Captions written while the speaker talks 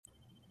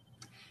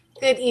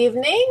Good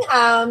evening.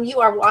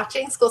 You are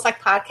watching School Psych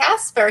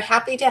Podcast. Very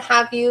happy to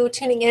have you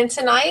tuning in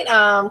tonight.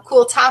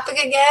 Cool topic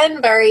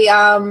again. Very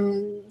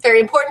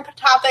important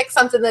topic.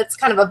 Something that's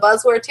kind of a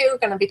buzzword too. We're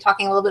going to be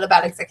talking a little bit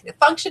about executive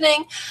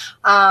functioning.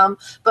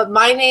 But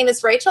my name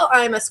is Rachel.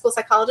 I'm a school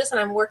psychologist and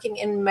I'm working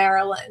in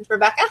Maryland.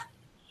 Rebecca?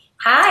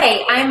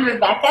 Hi, I'm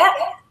Rebecca.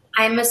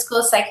 I'm a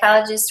school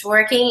psychologist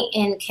working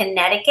in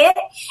Connecticut,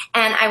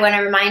 and I want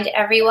to remind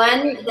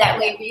everyone that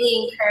we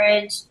really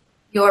encourage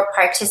your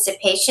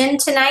participation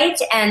tonight.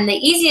 And the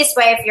easiest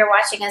way, if you're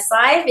watching us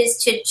live, is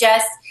to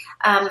just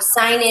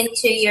sign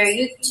into your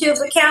YouTube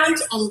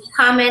account and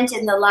comment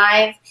in the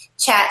live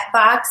chat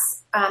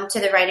box to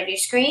the right of your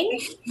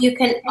screen. You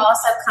can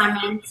also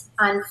comment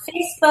on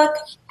Facebook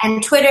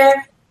and Twitter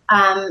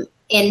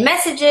in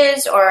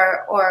messages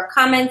or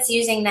comments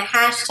using the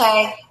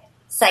hashtag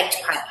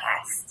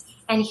PsychedPodcast.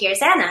 And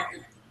here's Anna.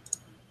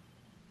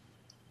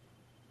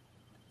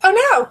 Oh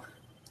no!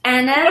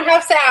 Anna? I don't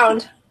have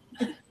sound.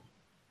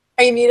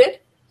 Are you muted?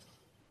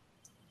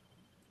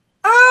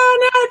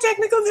 Oh no,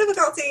 technical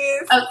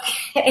difficulties.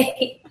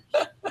 Okay.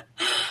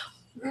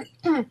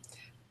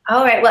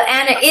 All right. Well,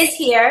 Anna is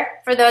here.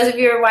 For those of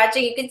you who are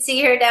watching, you can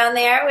see her down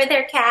there with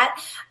her cat.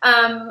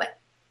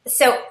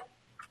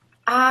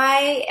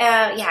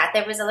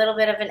 There was a little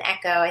bit of an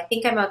echo. I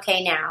think I'm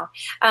okay now.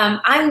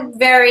 I'm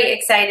very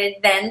excited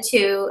then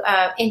to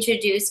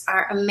introduce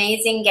our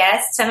amazing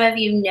guest. Some of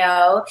you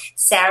know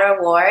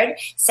Sarah Ward.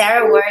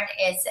 Sarah Ward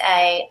is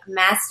a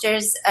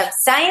Master's of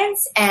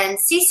Science and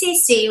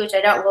CCC, which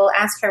will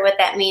ask her what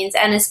that means,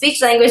 and a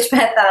speech-language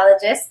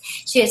pathologist.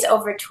 She has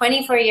over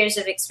 24 years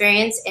of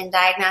experience in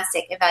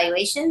diagnostic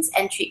evaluations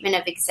and treatment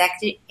of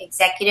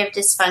executive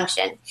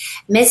dysfunction.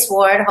 Ms.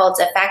 Ward holds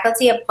a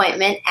faculty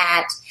appointment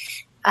at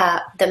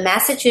the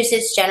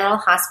Massachusetts General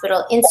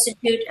Hospital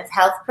Institute of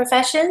Health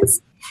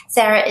Professions.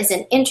 Sarah is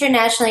an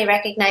internationally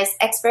recognized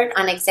expert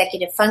on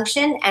executive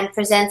function and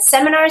presents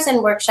seminars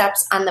and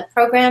workshops on the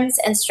programs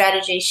and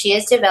strategies she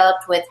has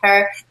developed with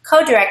her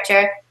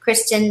co-director,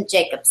 Kristen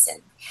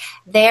Jacobson.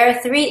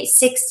 Their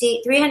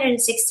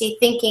 360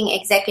 Thinking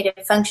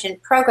Executive Function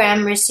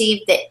program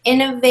received the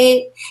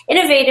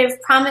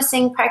Innovative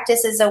Promising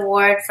Practices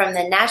Award from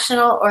the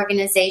national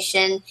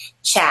organization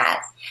CHAD.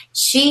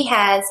 She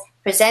has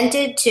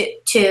presented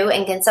to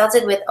and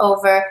consulted with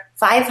over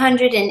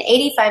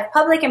 585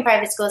 public and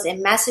private schools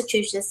in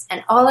Massachusetts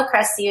and all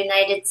across the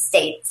United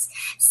States.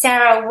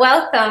 Sarah,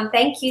 welcome.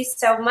 Thank you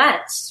so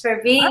much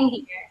for being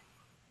here.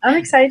 I'm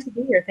excited to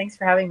be here. Thanks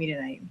for having me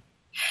tonight.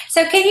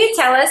 So can you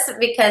tell us,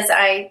 because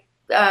I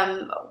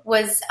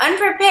was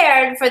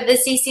unprepared for the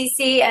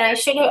CCC, and I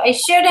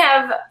should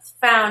have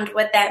found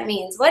what that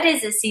means. What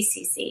is a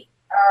CCC?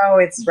 Oh,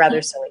 it's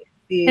rather silly.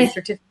 The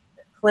Certificate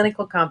of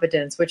Clinical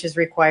Competence, which is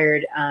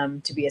required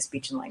to be a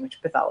speech and language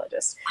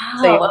pathologist.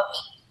 Oh. So you have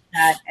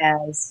that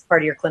as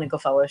part of your clinical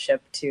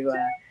fellowship to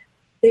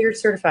that you're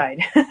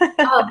certified.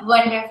 Oh,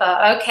 wonderful.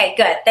 Okay,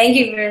 good. Thank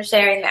you for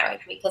sharing that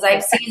with me, because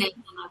I've seen it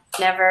and I've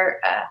never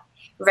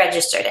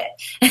registered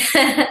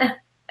it.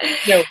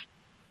 No.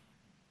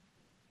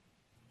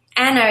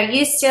 Anna, are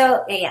you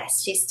still?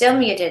 Yes, she's still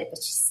muted,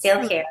 but she's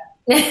still here.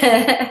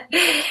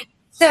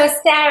 So,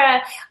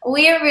 Sarah,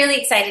 we are really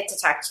excited to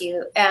talk to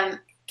you.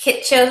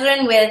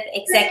 Children with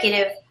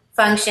executive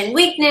function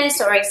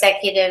weakness or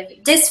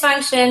executive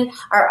dysfunction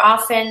are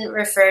often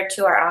referred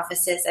to our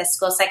offices as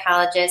school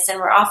psychologists, and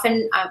we're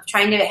often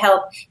trying to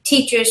help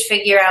teachers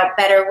figure out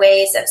better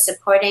ways of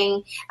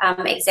supporting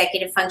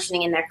executive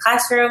functioning in their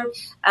classroom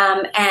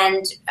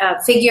and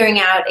figuring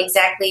out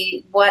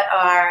exactly what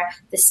are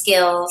the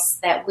skills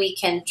that we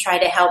can try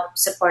to help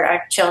support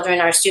our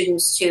children, our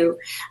students to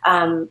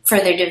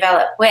further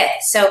develop with.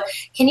 So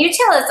can you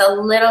tell us a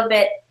little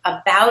bit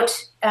about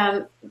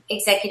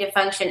executive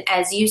function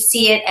as you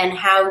see it and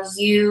how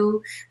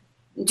you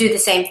do the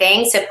same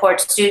thing,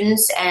 support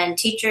students and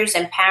teachers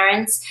and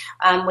parents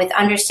with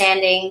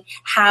understanding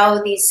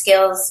how these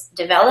skills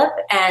develop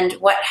and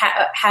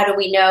how do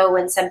we know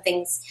when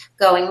something's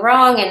going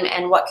wrong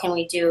and what can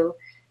we do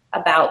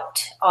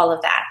about all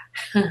of that?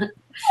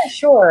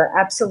 Sure,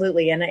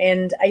 absolutely.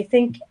 And I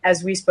think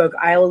as we spoke,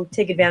 I'll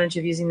take advantage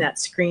of using that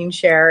screen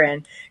share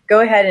and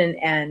go ahead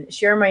and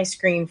share my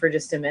screen for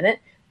just a minute.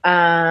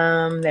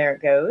 There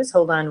it goes.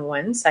 Hold on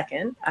one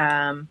second.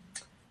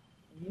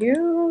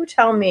 You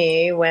tell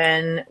me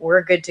when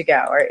we're good to go.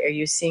 Are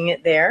you seeing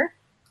it there?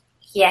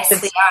 Yes,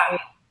 we are.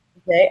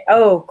 Okay.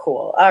 Oh,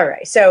 cool. All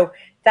right. So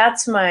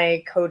that's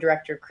my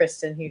co-director,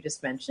 Kristen, who you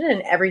just mentioned,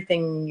 and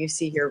everything you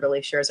see here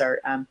really shares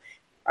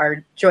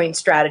our joint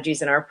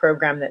strategies and our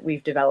program that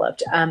we've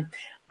developed. I'm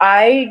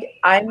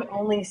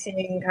only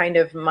seeing kind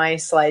of my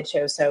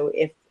slideshow, so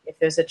if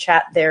there's a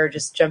chat there,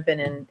 just jump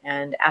in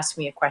and ask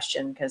me a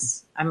question,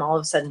 because I'm all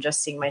of a sudden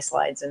just seeing my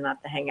slides and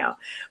not the Hangout.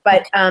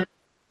 But,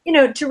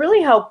 to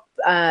really help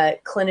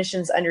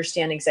clinicians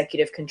understand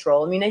executive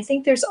control, I mean, I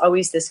think there's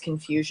always this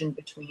confusion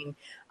between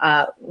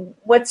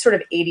what's sort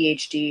of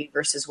ADHD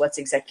versus what's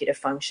executive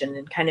function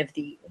and kind of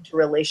the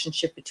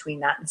interrelationship between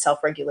that and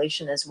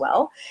self-regulation as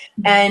well.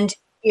 And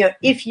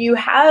if you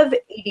have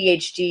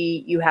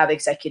ADHD, you have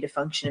executive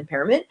function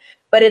impairment,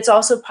 but it's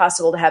also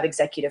possible to have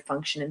executive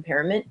function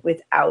impairment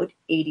without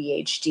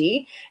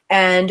ADHD,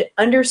 and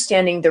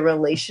understanding the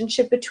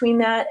relationship between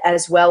that,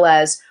 as well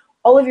as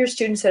all of your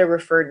students that are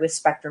referred with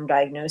spectrum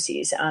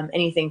diagnoses,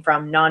 anything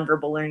from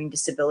nonverbal learning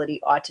disability,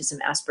 autism,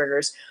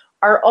 Asperger's,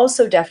 are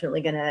also definitely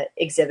going to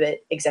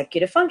exhibit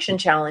executive function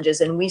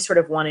challenges, and we sort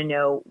of want to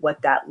know what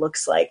that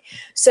looks like.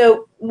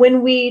 So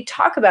when we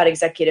talk about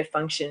executive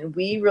function,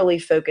 we really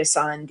focus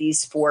on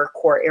these 4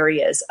 core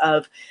areas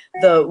of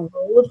the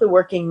role of the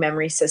working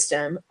memory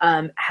system,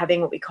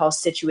 having what we call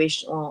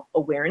situational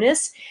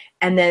awareness,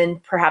 and then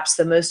perhaps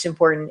the most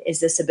important is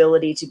this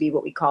ability to be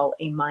what we call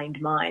a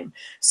mind mime.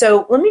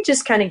 So let me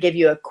just kind of give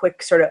you a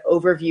quick sort of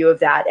overview of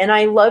that. And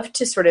I love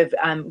to sort of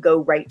go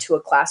right to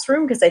a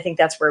classroom, because I think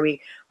that's where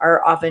we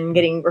are often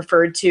getting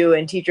referred to,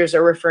 and teachers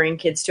are referring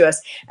kids to us.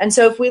 And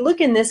so if we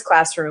look in this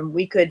classroom,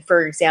 we could,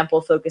 for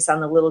example, focus on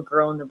the little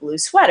girl in the blue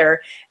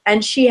sweater,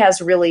 and she has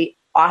really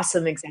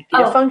awesome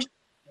executive function.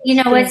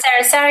 You know what,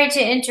 Sarah, sorry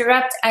to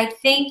interrupt. I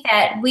think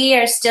that we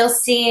are still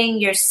seeing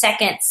your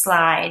second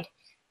slide.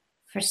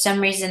 For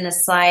some reason, the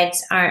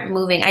slides aren't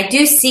moving. I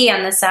do see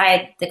on the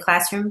side the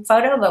classroom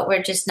photo, but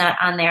we're just not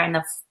on there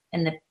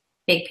in the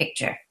big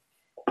picture.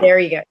 There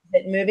you go. Is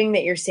it moving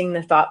that you're seeing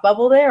the thought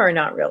bubble there, or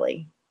not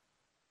really?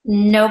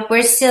 Nope,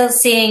 we're still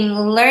seeing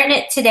learn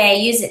it today,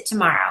 use it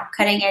tomorrow,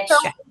 cutting edge. So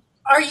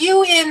are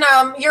you in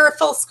your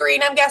full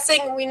screen, I'm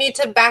guessing? We need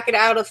to back it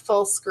out of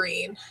full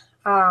screen.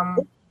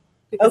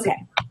 Okay.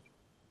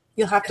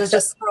 You'll have to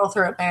just scroll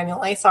through it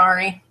manually.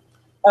 Sorry.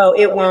 Oh,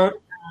 it won't.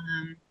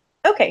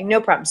 Okay, no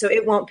problem. So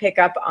it won't pick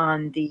up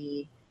on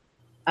the,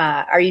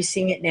 are you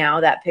seeing it now,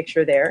 that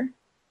picture there?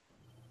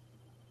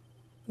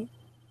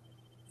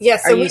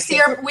 Yes, so we see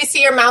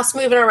your mouse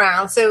moving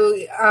around. So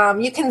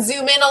you can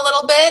zoom in a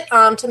little bit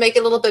to make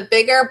it a little bit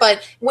bigger.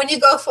 But when you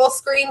go full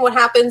screen, what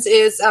happens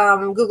is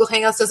Google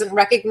Hangouts doesn't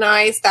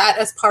recognize that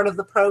as part of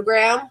the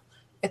program.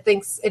 It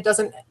thinks it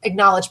doesn't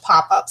acknowledge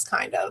pop-ups,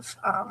 kind of.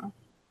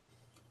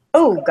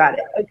 Oh, got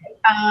it. Okay.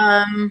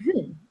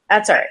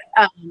 That's all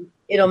right.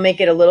 It'll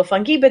make it a little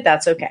funky, but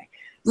that's okay.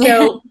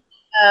 So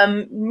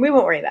we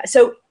won't worry about it.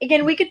 So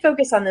again, we could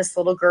focus on this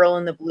little girl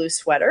in the blue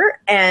sweater.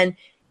 And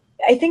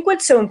I think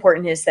what's so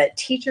important is that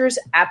teachers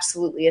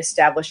absolutely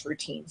establish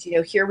routines.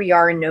 Here we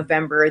are in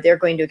November. They're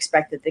going to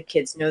expect that the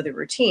kids know the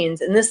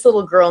routines. And this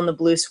little girl in the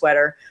blue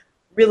sweater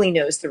really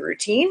knows the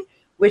routine,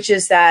 which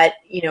is that,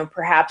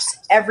 perhaps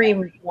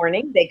every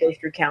morning they go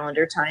through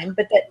calendar time,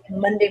 but that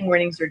Monday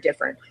mornings are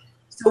different.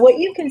 So what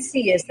you can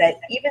see is that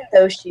even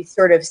though she's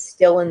sort of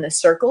still in the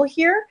circle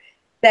here,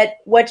 that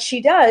what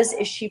she does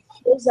is she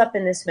pulls up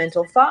in this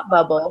mental thought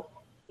bubble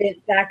the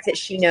fact that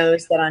she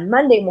knows that on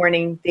Monday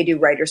morning they do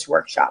writer's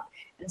workshop.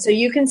 And so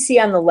you can see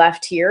on the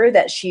left here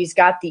that she's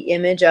got the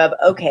image of,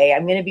 okay,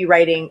 I'm going to be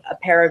writing a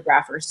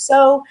paragraph or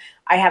so.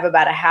 I have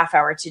about a half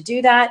hour to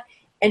do that.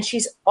 And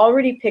she's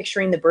already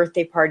picturing the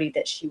birthday party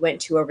that she went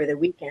to over the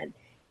weekend.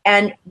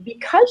 And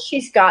because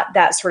she's got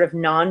that sort of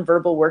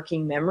nonverbal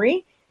working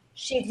memory,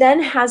 she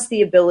then has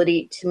the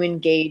ability to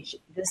engage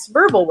this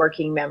verbal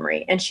working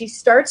memory. And she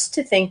starts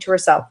to think to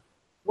herself,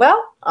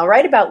 well, I'll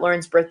write about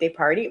Lauren's birthday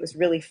party. It was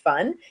really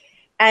fun.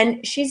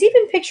 And she's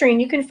even picturing,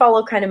 you can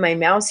follow kind of my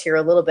mouse here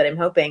a little bit, I'm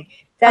hoping.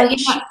 That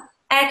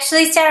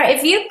Actually, Sarah,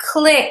 if you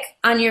click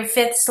on your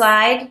 5th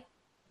slide,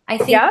 I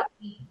think,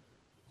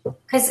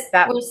 because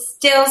we're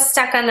still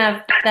stuck on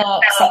the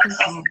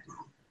second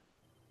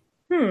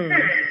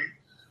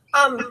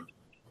one.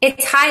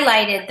 It's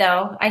highlighted,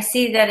 though. I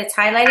see that it's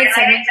highlighted,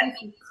 so maybe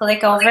if you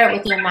click over it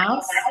with your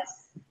mouse.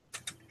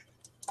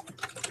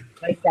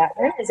 Like that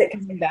one? Is it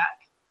coming back?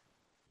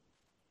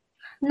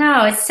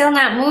 No, it's still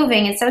not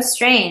moving. It's so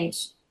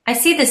strange. I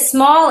see the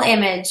small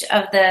image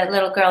of the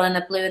little girl in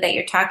the blue that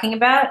you're talking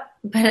about,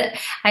 but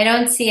I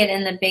don't see it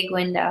in the big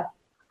window.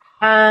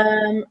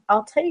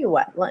 I'll tell you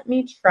what. Let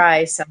me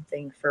try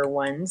something for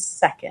 1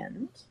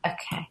 second.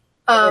 Okay.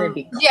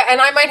 Yeah,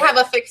 and I might have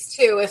a fix,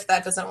 too, if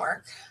that doesn't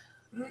work.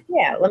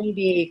 Yeah, let me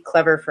be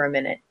clever for a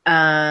minute.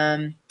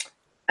 I'm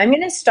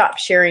going to stop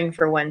sharing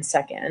for 1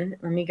 second.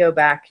 Let me go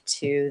back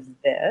to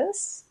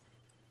this.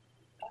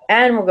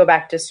 And we'll go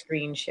back to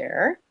screen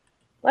share.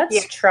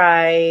 Let's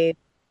try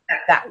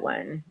that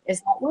one.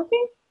 Is that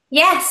working?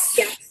 Yes.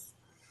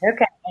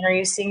 Okay. And are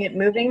you seeing it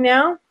moving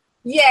now?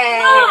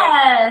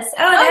 Yes.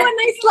 Oh,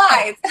 nice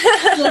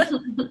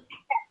slides.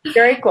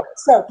 Very cool.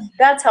 So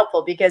that's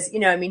helpful because,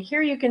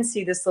 here you can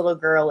see this little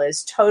girl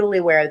is totally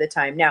aware of the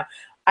time. Now,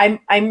 I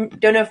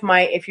don't know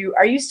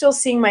are you still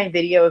seeing my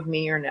video of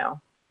me or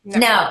no?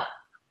 No.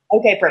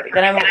 Okay, perfect.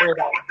 Then I won't worry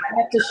about it.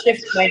 I have to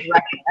shift my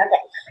direction.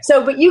 Okay.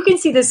 So, but you can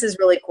see this is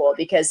really cool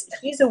because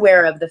she's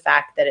aware of the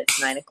fact that it's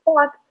 9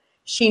 o'clock.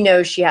 She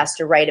knows she has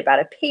to write about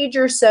a page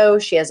or so.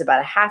 She has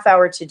about a half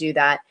hour to do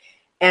that.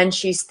 And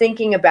she's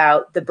thinking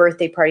about the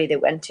birthday party they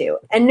went to.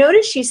 And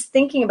notice she's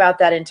thinking about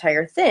that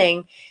entire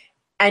thing.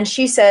 And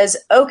she says,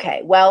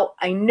 okay, well,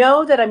 I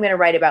know that I'm going to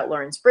write about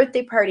Lauren's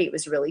birthday party. It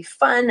was really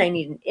fun. I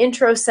need an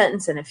intro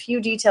sentence and a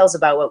few details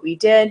about what we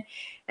did.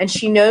 and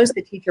she knows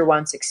the teacher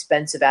wants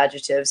expensive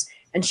adjectives.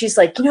 And she's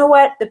like, you know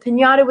what? The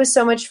piñata was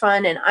so much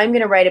fun, and I'm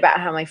going to write about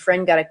how my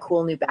friend got a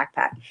cool new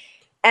backpack.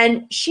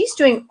 And she's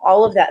doing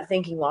all of that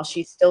thinking while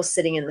she's still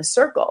sitting in the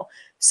circle.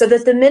 So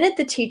that the minute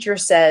the teacher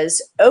says,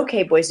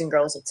 okay, boys and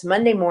girls, it's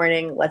Monday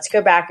morning, let's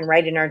go back and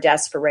write in our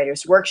desk for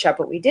Writer's Workshop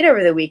what we did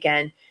over the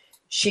weekend,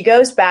 she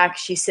goes back,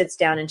 she sits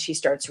down, and she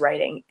starts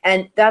writing.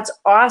 And that's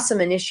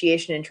awesome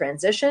initiation and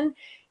transition.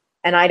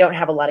 And I don't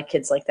have a lot of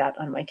kids like that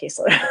on my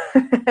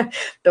caseload.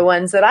 The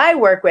ones that I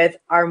work with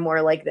are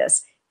more like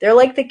this. They're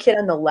like the kid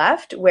on the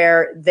left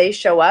where they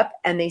show up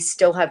and they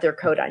still have their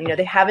coat on. You know,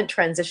 they haven't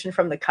transitioned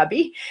from the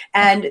cubby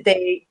and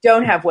they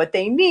don't have what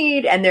they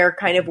need, and they're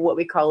kind of what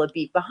we call a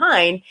beat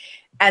behind.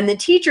 And the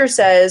teacher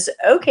says,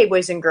 okay,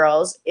 boys and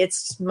girls,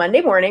 it's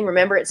Monday morning.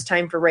 Remember, it's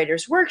time for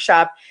Writer's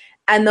Workshop.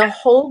 And the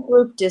whole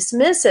group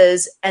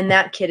dismisses, and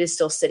that kid is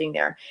still sitting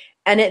there.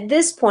 And at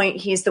this point,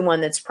 he's the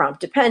one that's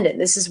prompt dependent.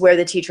 This is where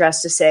the teacher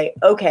has to say,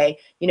 okay,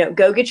 you know,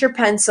 go get your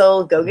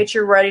pencil, go get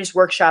your Writer's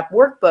Workshop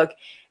workbook.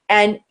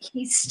 And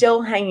he's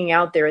still hanging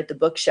out there at the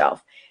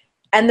bookshelf.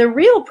 And the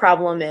real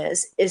problem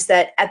is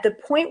that at the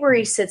point where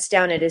he sits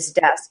down at his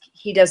desk,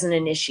 he doesn't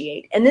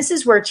initiate. And this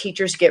is where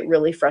teachers get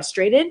really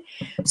frustrated.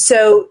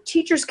 So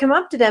teachers come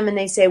up to them and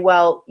they say,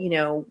 well, you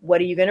know, what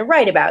are you going to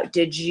write about?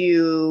 Did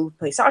you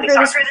play soccer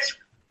this week?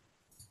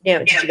 You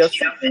know, did you go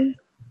fishing?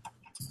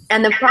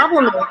 And the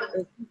problem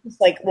is it's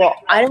like, well,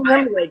 I don't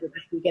remember what I did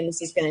this weekend.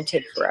 This is going to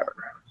take forever.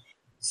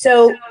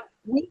 So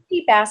we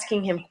keep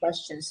asking him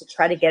questions to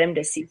try to get him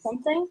to see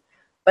something,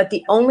 but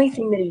the only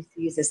thing that he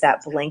sees is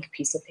that blank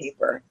piece of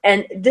paper.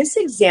 And this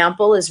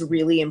example is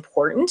really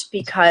important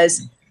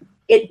because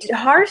it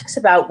harks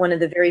about one of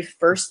the very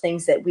first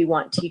things that we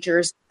want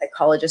teachers,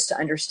 psychologists to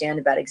understand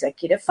about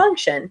executive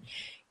function,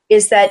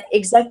 is that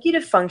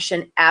executive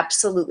function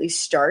absolutely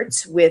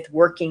starts with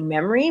working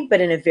memory, but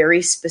in a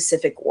very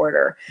specific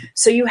order.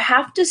 So you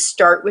have to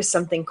start with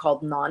something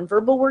called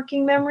nonverbal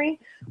working memory,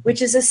 which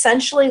is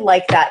essentially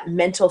like that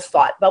mental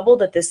thought bubble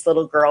that this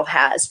little girl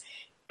has.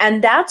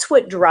 And that's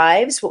what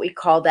drives what we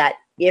call that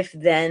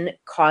if-then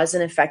cause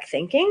and effect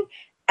thinking.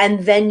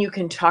 And then you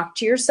can talk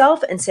to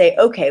yourself and say,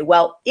 okay,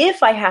 well,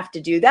 if I have to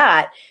do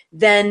that,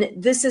 then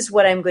this is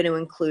what I'm going to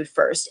include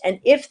first. And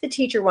if the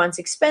teacher wants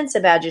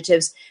expensive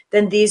adjectives,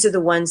 then these are the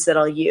ones that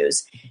I'll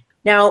use.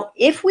 Now,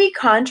 if we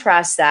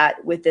contrast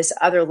that with this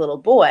other little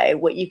boy,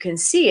 what you can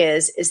see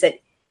is that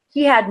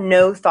he had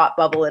no thought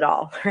bubble at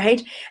all,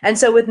 right? And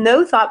so with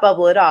no thought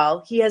bubble at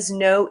all, he has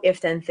no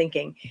if-then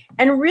thinking.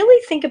 And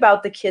really think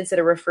about the kids that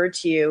are referred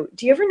to you.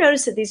 Do you ever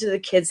notice that these are the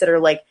kids that are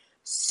like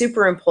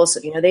super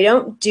impulsive? You know, they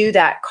don't do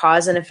that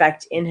cause and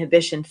effect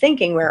inhibition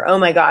thinking where, oh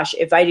my gosh,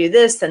 if I do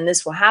this, then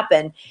this will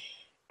happen.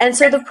 And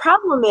so the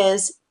problem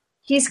is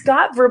he's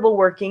got verbal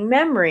working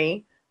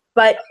memory,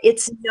 but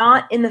it's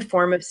not in the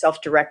form of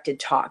self-directed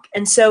talk.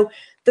 And so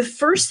the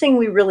first thing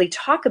we really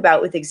talk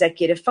about with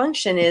executive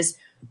function is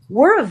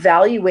we're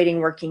evaluating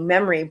working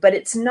memory, but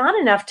it's not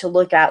enough to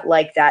look at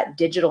like that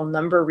digital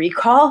number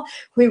recall.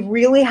 We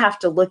really have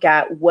to look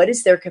at what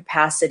is their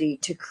capacity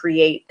to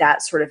create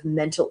that sort of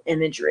mental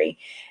imagery.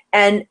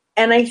 And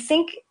I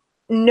think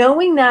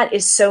knowing that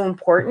is so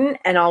important,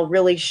 and I'll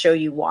really show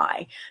you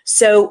why.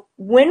 So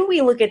when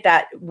we look at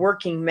that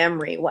working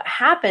memory, what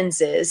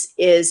happens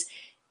is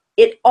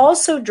it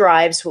also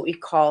drives what we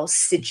call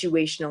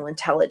situational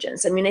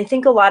intelligence. I mean, I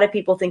think a lot of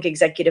people think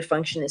executive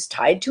function is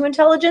tied to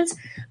intelligence,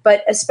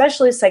 but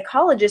especially as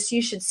psychologists,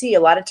 you should see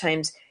a lot of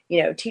times,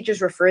 you know,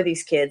 teachers refer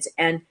these kids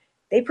and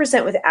they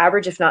present with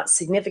average, if not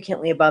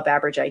significantly above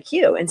average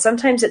IQ. And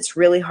sometimes it's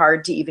really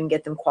hard to even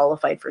get them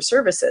qualified for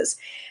services.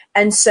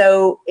 And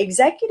so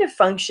executive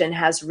function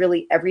has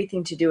really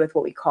everything to do with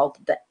what we call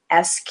the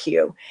SQ.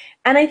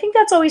 And I think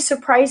that's always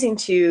surprising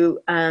to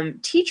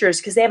teachers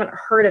because they haven't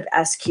heard of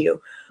SQ.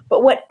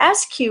 But what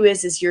SQ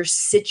is your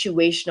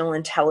situational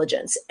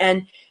intelligence.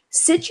 And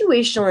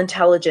situational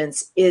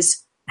intelligence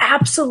is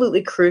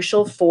absolutely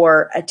crucial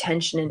for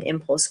attention and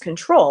impulse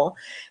control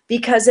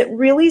because it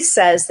really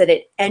says that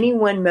at any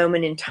one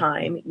moment in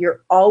time,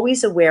 you're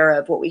always aware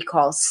of what we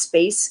call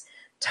space,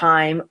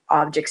 time,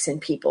 objects, and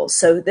people.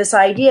 So this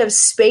idea of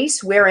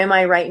space, where am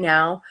I right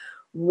now?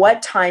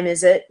 What time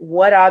is it?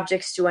 What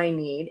objects do I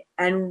need?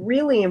 And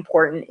really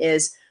important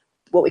is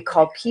what we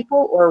call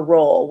people or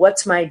role.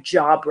 What's my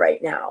job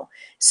right now?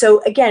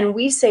 So again,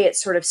 we say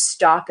it's sort of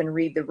stop and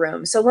read the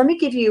room. So let me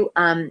give you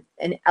an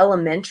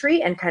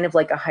elementary and kind of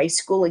like a high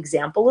school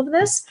example of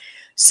this.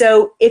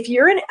 So if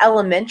you're an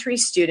elementary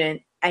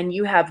student and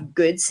you have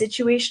good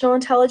situational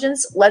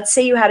intelligence, let's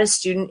say you had a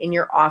student in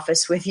your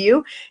office with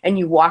you and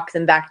you walk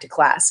them back to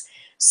class.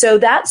 So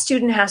that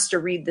student has to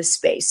read the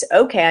space.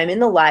 Okay, I'm in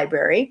the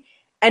library.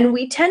 And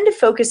we tend to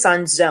focus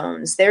on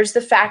zones. There's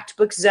the fact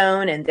book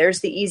zone and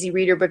there's the easy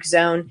reader book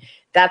zone.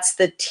 That's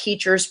the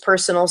teacher's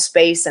personal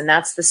space and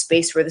that's the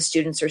space where the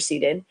students are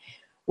seated.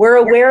 We're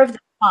aware of the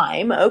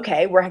time.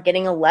 Okay, we're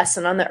getting a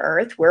lesson on the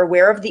earth. We're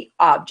aware of the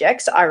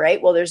objects. All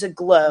right, well, there's a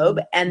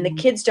globe and the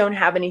kids don't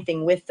have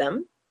anything with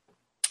them.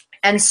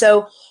 And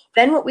so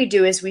Then what we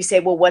do is we say,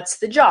 well, what's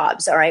the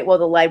jobs? All right, well,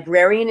 the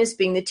librarian is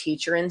being the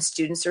teacher and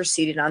students are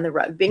seated on the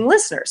rug being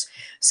listeners.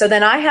 So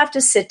then I have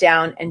to sit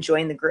down and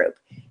join the group.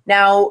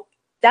 Now,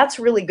 that's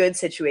really good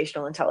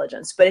situational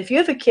intelligence. But if you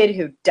have a kid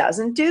who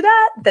doesn't do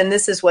that, then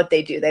this is what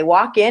they do. They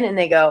walk in and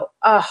they go,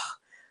 oh,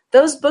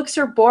 those books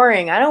are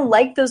boring. I don't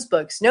like those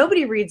books.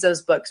 Nobody reads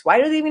those books.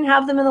 Why do they even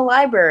have them in the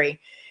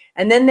library?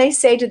 And then they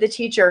say to the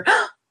teacher,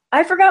 oh,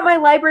 I forgot my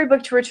library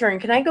book to return.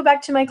 Can I go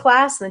back to my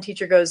class? And the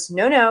teacher goes,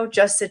 no,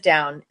 just sit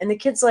down. And the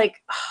kid's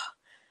like, oh,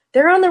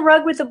 they're on the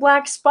rug with a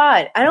black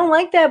spot. I don't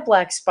like that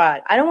black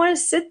spot. I don't want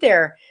to sit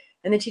there.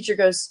 And the teacher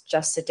goes,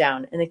 just sit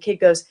down. And the kid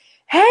goes,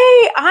 hey,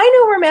 I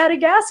know where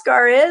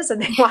Madagascar is.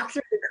 And they walk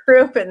through the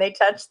group and they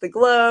touch the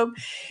globe.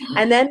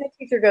 And then the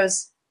teacher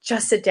goes,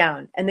 just sit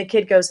down. And the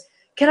kid goes,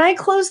 can I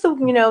close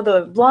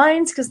the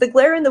blinds? Because the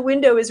glare in the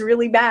window is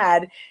really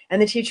bad.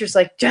 And the teacher's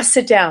like, just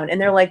sit down.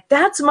 And they're like,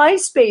 that's my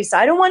space.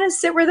 I don't want to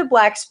sit where the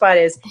black spot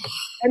is.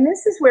 And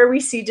this is where we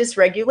see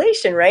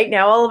dysregulation, right?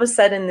 Now, all of a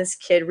sudden, this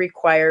kid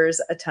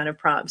requires a ton of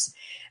prompts.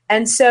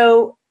 And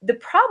so the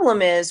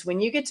problem is when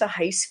you get to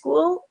high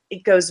school,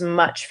 it goes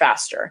much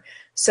faster.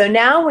 So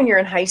now when you're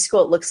in high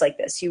school, it looks like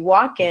this. You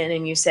walk in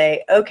and you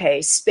say,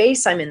 okay,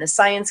 space, I'm in the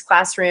science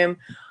classroom.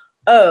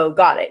 Oh,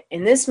 got it.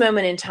 In this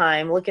moment in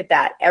time, look at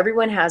that.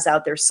 Everyone has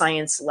out their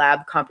science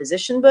lab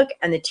composition book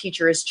and the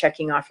teacher is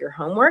checking off your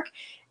homework.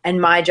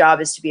 And my job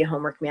is to be a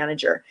homework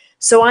manager.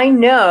 So I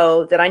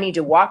know that I need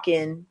to walk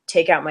in,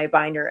 take out my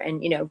binder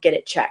and, get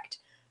it checked.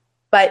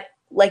 But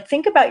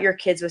think about your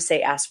kids with,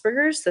 say,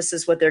 Asperger's. This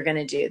is what they're going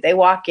to do. They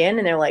walk in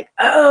and they're like,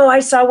 oh, I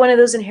saw one of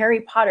those in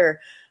Harry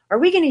Potter. Are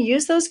we going to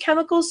use those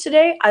chemicals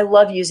today? I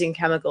love using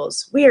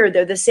chemicals. Weird.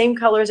 They're the same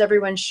color as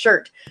everyone's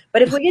shirt.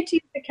 But if we get to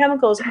use the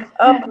chemicals,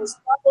 oh, those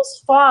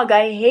goggles fog.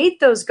 I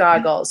hate those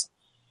goggles.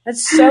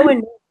 That's so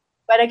annoying.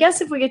 But I guess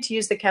if we get to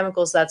use the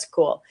chemicals, that's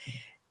cool.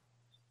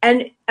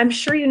 And I'm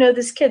sure you know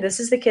this kid. This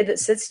is the kid that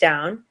sits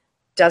down,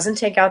 doesn't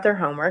take out their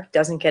homework,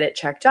 doesn't get it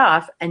checked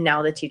off, and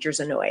now the teacher's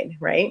annoyed,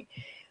 right?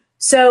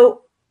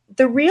 So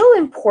the real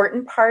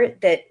important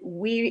part that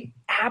we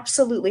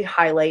absolutely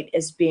highlight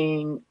as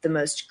being the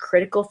most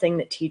critical thing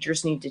that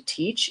teachers need to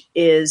teach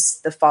is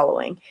the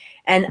following.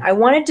 And I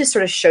wanted to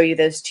sort of show you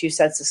those two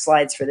sets of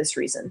slides for this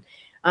reason.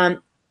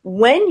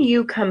 When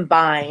you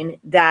combine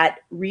that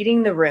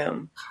reading the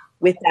room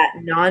with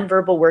that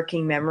nonverbal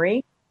working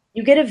memory,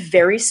 you get a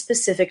very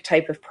specific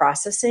type of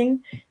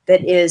processing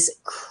that is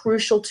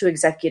crucial to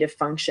executive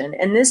function.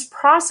 And this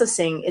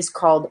processing is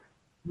called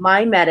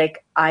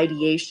mimetic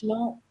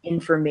ideational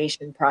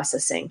information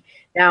processing.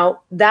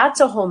 Now, that's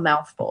a whole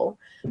mouthful,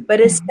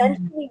 but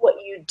essentially what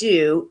you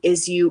do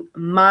is you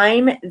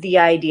mime the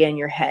idea in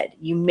your head.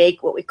 You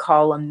make what we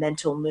call a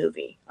mental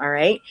movie, all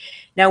right?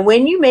 Now,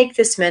 when you make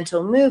this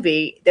mental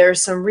movie, there are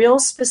some real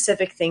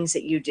specific things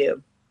that you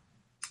do.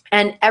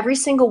 And every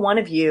single one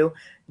of you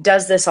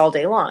does this all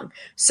day long.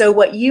 So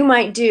what you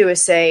might do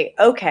is say,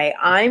 okay,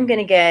 I'm going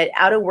to get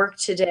out of work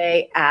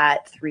today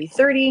at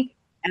 3:30.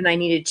 And I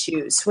needed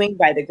to swing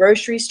by the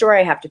grocery store.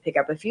 I have to pick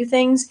up a few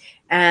things.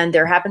 And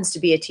there happens to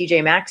be a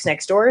TJ Maxx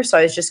next door. So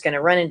I was just going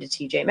to run into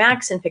TJ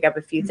Maxx and pick up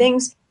a few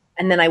things.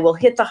 And then I will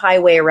hit the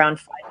highway around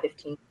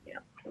 5:15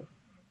 p.m.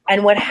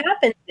 And what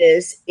happens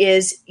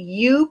is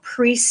you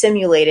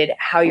pre-simulated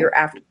how your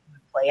afternoon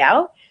would play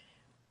out.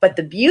 But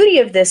the beauty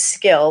of this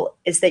skill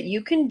is that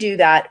you can do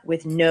that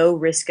with no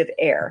risk of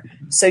error.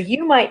 So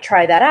you might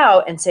try that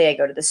out and say, I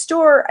go to the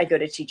store, I go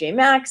to TJ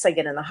Maxx, I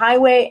get on the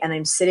highway, and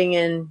I'm sitting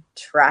in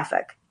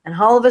traffic. And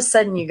all of a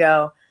sudden you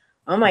go,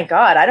 oh my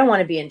God, I don't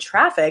want to be in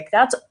traffic.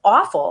 That's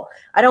awful.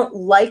 I don't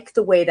like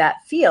the way that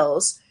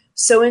feels.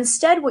 So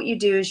instead what you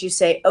do is you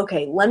say,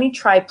 okay, let me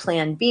try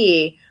plan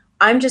B.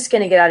 I'm just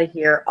going to get out of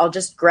here. I'll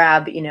just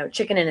grab,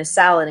 chicken and a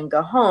salad and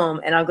go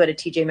home, and I'll go to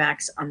TJ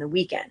Maxx on the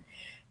weekend.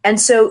 And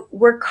so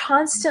we're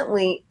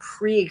constantly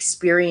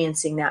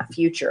pre-experiencing that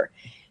future.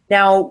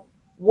 Now,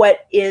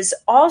 what is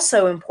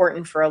also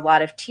important for a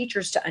lot of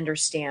teachers to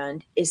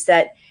understand is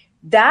that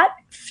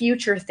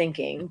future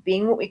thinking,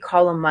 being what we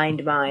call a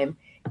mind mime,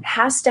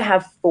 has to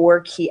have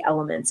 4 key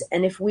elements.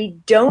 And if we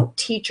don't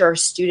teach our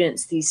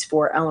students these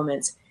 4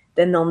 elements,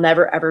 then they'll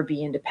never, ever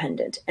be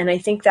independent. And I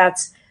think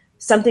that's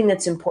something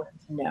that's important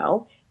to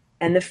know.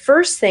 And the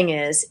first thing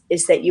is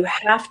that you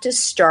have to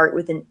start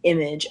with an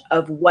image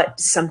of what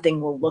something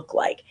will look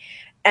like.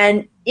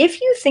 And if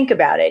you think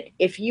about it,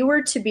 if you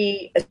were to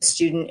be a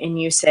student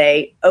and you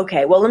say,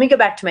 okay, well, let me go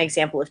back to my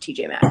example of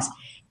TJ Maxx.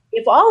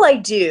 If all I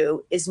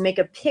do is make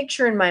a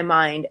picture in my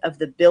mind of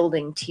the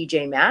building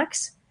TJ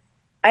Maxx,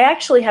 I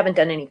actually haven't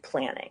done any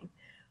planning.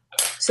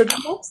 So the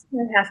next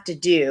thing I have to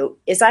do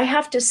is I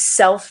have to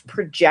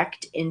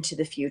self-project into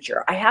the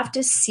future. I have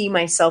to see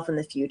myself in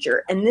the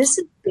future. And this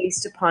is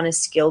based upon a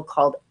skill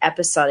called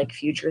episodic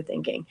future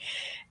thinking.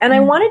 And I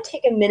want to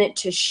take a minute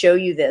to show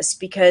you this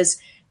because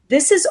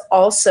this is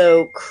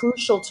also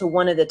crucial to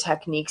one of the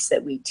techniques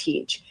that we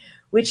teach,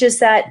 which is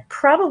that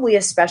probably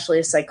especially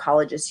as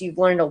psychologists, you've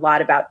learned a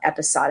lot about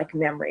episodic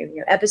memory.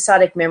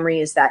 Episodic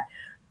memory is that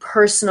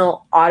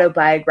personal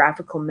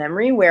autobiographical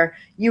memory where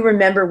you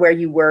remember where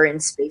you were in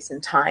space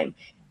and time.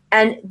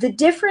 And the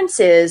difference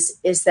is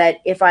that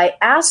if I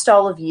asked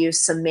all of you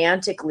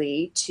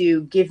semantically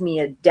to give me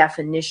a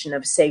definition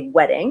of, say,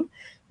 wedding,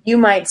 you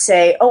might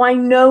say, oh, I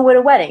know what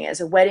a wedding is.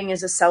 A wedding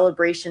is a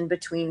celebration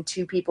between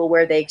two people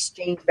where they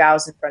exchange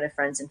vows in front of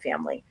friends and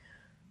family.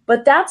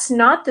 But that's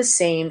not the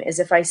same as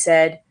if I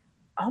said,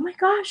 oh my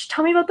gosh,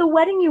 tell me about the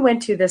wedding you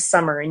went to this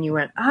summer. And you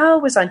went, oh,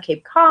 it was on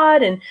Cape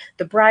Cod and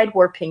the bride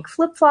wore pink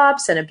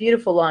flip-flops and a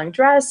beautiful long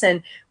dress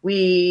and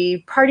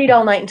we partied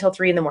all night until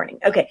 3 a.m.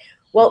 Okay,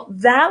 well,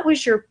 that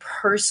was your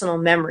personal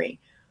memory.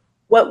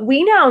 What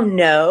we now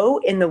know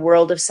in the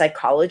world of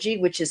psychology,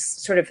 which is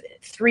sort of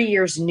 3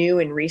 years new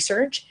in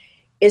research,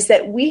 is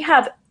that we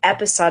have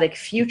episodic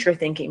future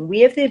thinking. We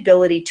have the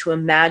ability to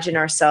imagine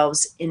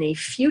ourselves in a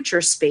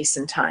future space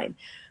and time.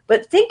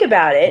 But think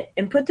about it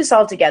and put this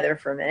all together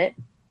for a minute.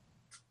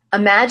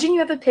 Imagine you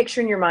have a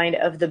picture in your mind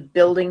of the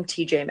building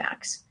TJ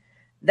Maxx.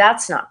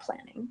 That's not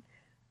planning.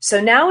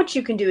 So now what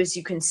you can do is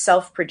you can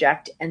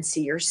self-project and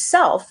see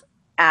yourself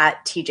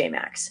at TJ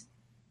Maxx.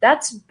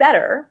 That's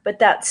better, but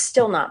that's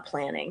still not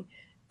planning.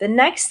 The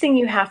next thing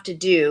you have to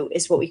do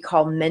is what we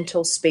call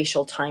mental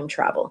spatial time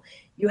travel.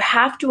 You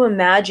have to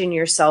imagine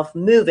yourself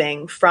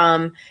moving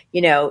from,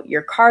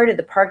 your car to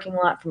the parking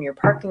lot, from your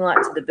parking lot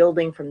to the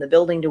building, from the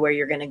building to where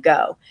you're going to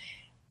go.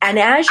 And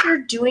as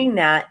you're doing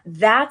that,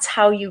 that's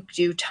how you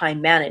do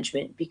time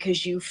management,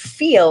 because you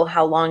feel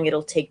how long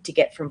it'll take to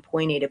get from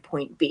point A to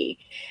point B.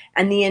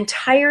 And the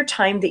entire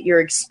time that you're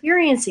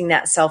experiencing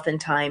that self in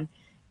time,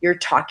 you're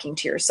talking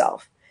to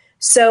yourself.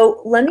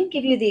 So let me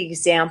give you the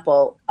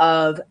example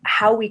of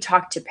how we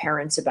talk to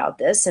parents about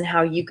this and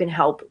how you can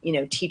help,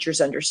 teachers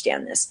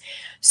understand this.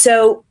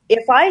 So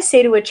if I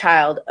say to a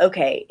child,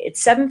 okay,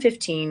 it's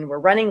 7:15, we're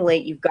running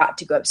late, you've got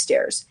to go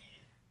upstairs.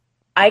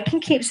 I can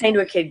keep saying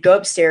to a kid, go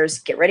upstairs,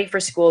 get ready for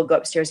school, go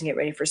upstairs and get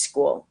ready for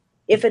school.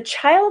 If a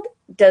child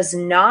does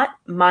not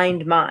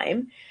mind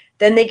mime,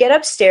 then they get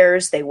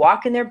upstairs, they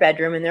walk in their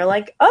bedroom and they're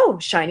like, oh,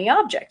 shiny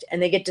object.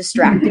 And they get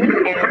distracted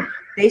and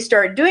they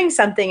start doing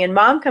something and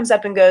mom comes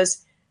up and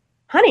goes,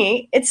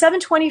 honey, it's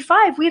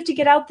 7:25. We have to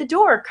get out the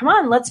door. Come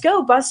on, let's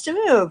go. Bust a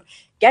move.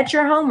 Get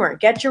your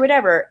homework. Get your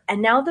whatever.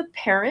 And now the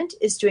parent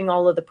is doing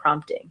all of the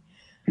prompting.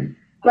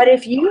 But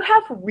if you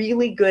have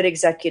really good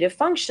executive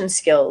function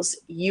skills,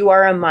 you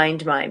are a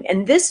mind mime.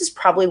 And this is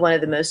probably one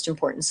of the most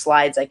important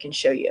slides I can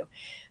show you.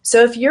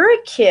 So if you're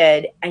a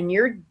kid and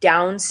you're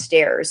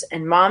downstairs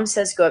and mom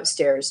says go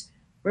upstairs,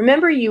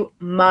 remember you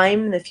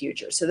mime the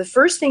future. So the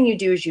first thing you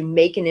do is you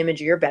make an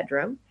image of your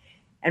bedroom.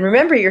 And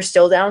remember, you're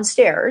still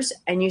downstairs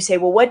and you say,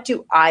 well, what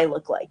do I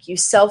look like? You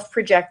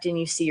self-project and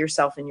you see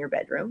yourself in your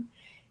bedroom.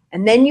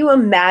 And then you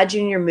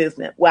imagine your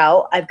movement.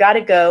 Well, I've got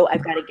to go.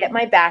 I've got to get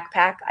my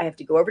backpack. I have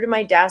to go over to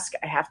my desk.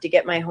 I have to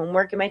get my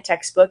homework and my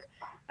textbook.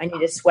 I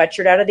need a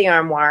sweatshirt out of the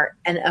armoire.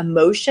 And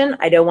emotion,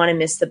 I don't want to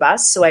miss the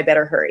bus, so I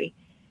better hurry.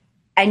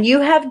 And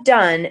you have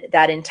done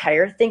that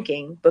entire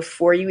thinking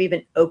before you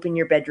even open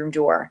your bedroom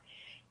door.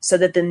 So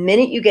that the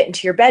minute you get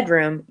into your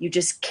bedroom, you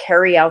just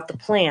carry out the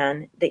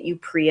plan that you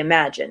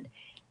pre-imagined.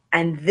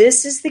 And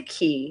this is the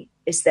key,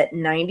 is that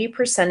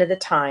 90% of the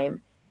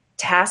time,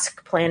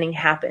 task planning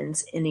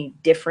happens in a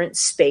different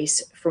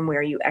space from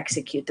where you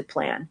execute the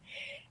plan.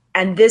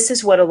 And this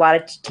is what a lot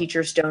of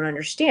teachers don't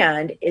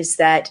understand, is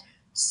that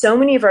so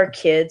many of our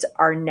kids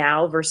are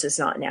now versus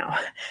not now.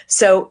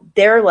 So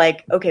they're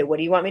like, okay, what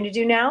do you want me to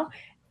do now?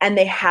 And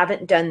they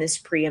haven't done this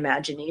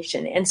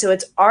pre-imagination. And so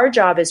it's our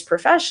job as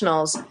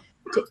professionals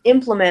to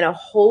implement a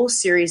whole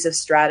series of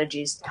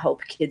strategies to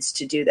help kids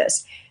to do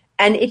this.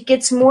 And it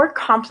gets more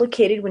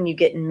complicated when you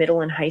get in middle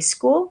and high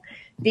school,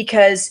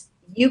 because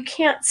you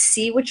can't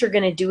see what you're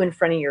going to do in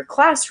front of your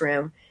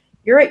classroom.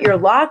 You're at your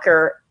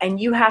locker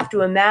and you have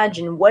to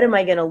imagine, what am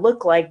I going to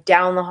look like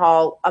down the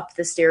hall, up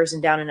the stairs,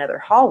 and down another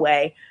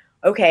hallway?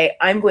 Okay,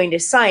 I'm going to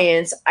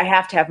science. I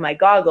have to have my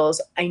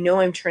goggles. I know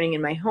I'm turning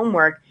in my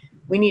homework.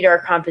 We need our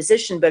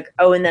composition book.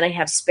 Oh, and then I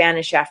have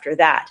Spanish after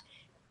that.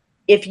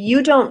 If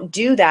you don't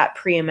do that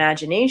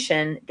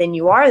pre-imagination, then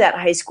you are that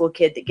high school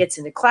kid that gets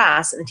into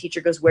class and the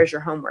teacher goes, where's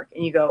your homework?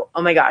 And you go,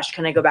 oh my gosh,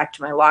 can I go back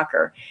to my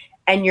locker?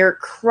 And you're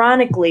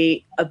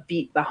chronically a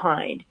beat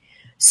behind.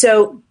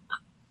 So,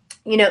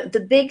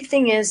 the big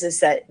thing is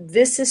that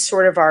this is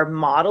sort of our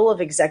model of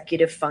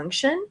executive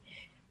function,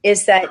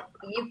 is that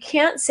you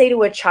can't say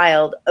to a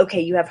child,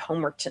 okay, you have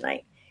homework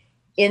tonight.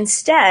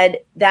 Instead,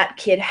 that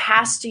kid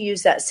has to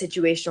use that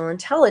situational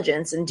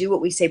intelligence and do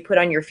what we say, put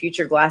on your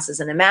future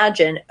glasses and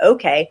imagine,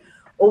 okay,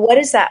 well, what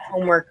does that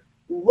homework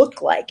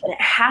look like? And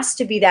it has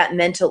to be that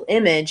mental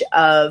image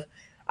of,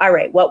 all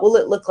right, what will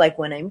it look like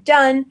when I'm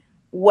done?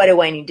 What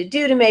do I need to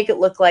do to make it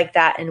look like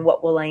that? And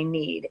what will I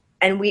need?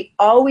 And we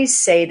always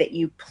say that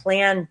you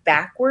plan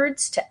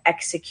backwards to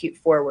execute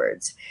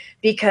forwards,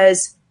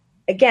 because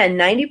again,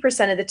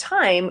 90% of the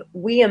time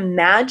we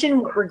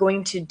imagine what we're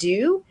going to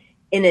do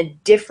in a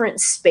different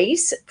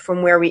space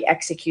from where we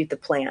execute the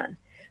plan.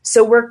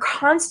 So we're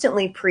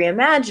constantly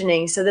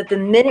pre-imagining so that the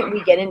minute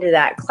we get into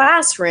that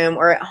classroom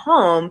or at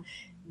home,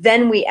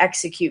 then we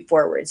execute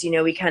forwards.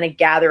 We kind of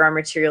gather our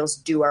materials,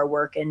 do our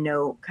work, and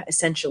know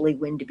essentially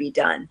when to be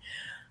done.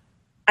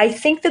 I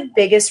think the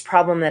biggest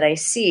problem that I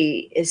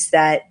see is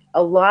that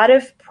a lot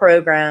of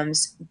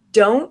programs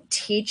don't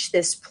teach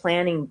this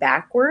planning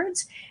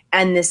backwards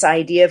and this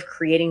idea of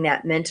creating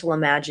that mental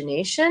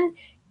imagination.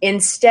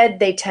 Instead,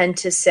 they tend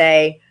to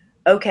say,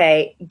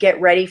 okay, get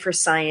ready for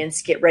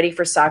science, get ready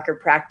for soccer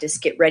practice,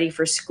 get ready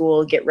for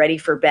school, get ready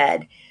for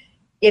bed.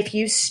 If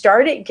you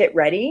start at get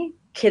ready,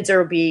 kids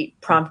will be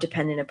prompt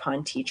dependent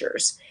upon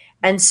teachers.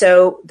 And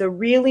so the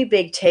really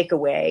big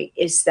takeaway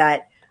is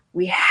that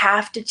we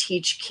have to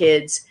teach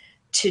kids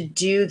to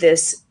do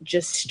this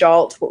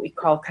gestalt, what we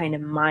call kind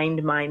of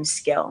mind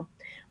skill.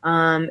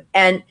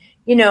 And,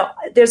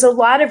 there's a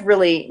lot of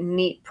really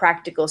neat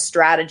practical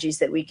strategies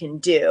that we can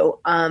do.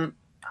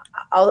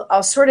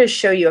 I'll sort of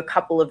show you a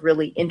couple of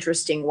really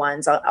interesting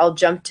ones. I'll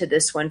jump to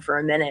this one for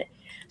a minute.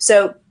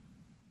 So,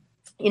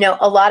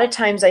 a lot of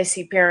times I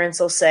see parents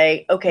will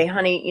say, okay,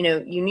 honey,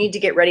 you need to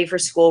get ready for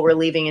school. We're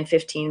leaving in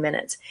 15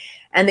 minutes.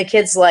 And the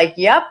kid's like,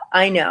 yep,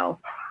 I know.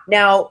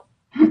 Now,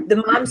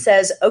 the mom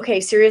says, okay,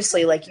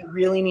 seriously, like you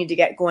really need to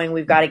get going.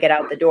 We've got to get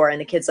out the door.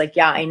 And the kid's like,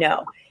 yeah, I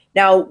know.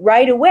 Now,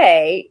 right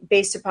away,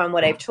 based upon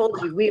what I've told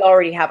you, we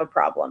already have a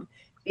problem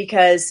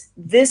because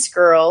this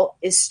girl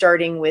is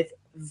starting with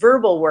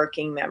verbal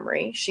working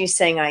memory. She's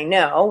saying, I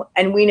know.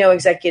 And we know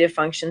executive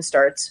function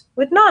starts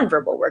with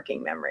nonverbal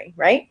working memory,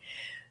 right?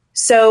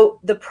 So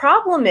the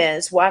problem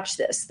is, watch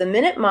this. The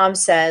minute mom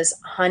says,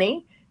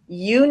 honey,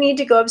 you need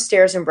to go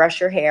upstairs and brush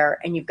your hair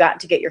and you've got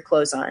to get your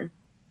clothes on,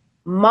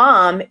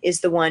 mom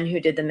is the one who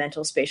did the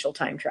mental spatial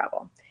time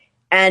travel.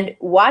 And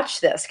watch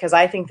this, because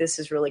I think this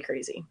is really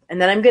crazy.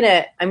 And then I'm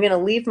gonna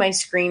leave my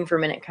screen for a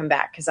minute, come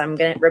back, because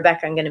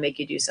Rebecca, I'm gonna make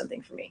you do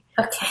something for me.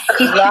 Okay.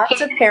 Lots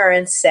of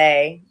parents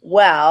say,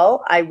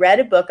 well, I read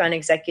a book on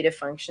executive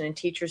function, and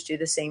teachers do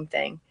the same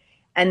thing.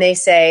 And they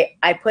say,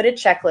 I put a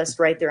checklist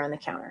right there on the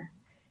counter.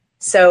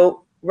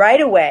 So right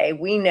away,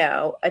 we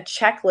know a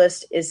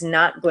checklist is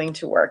not going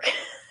to work.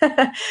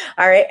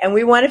 All right. And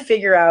we want to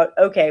figure out,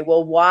 okay,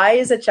 well, why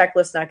is a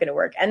checklist not going to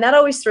work? And that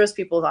always throws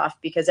people off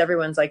because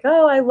everyone's like,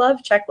 oh, I love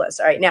checklists.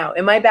 All right. Now,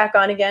 am I back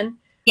on again?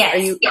 Yes. Are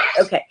you? Yes.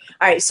 Okay.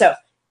 All right. So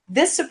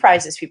this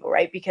surprises people,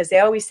 right? Because they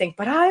always think,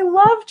 but I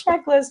love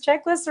checklists.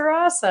 Checklists are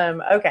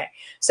awesome. Okay.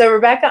 So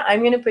Rebecca, I'm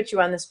going to put you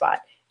on the spot.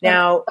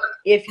 Now,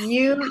 do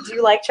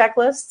you like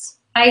checklists?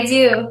 I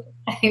do.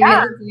 I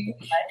really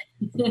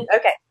do.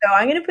 Okay. So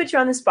I'm going to put you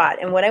on the spot.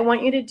 And what I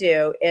want you to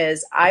do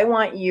is I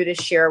want you to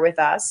share with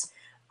us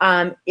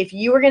if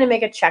you were going to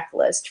make a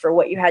checklist for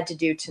what you had to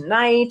do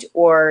tonight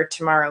or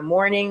tomorrow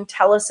morning.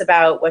 Tell us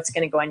about what's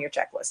going to go on your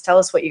checklist. Tell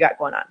us what you got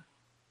going on.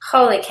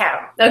 Holy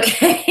cow.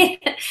 Okay.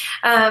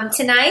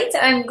 Tonight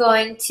I'm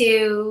going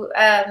to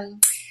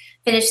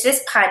finish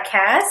this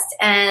podcast,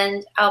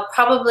 and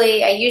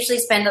I usually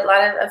spend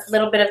a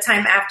little bit of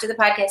time after the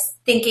podcast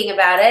thinking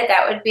about it.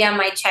 That would be on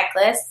my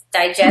checklist,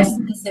 digest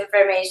this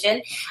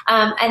information.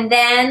 And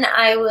then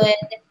I would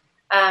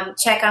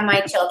check on my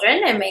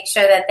children and make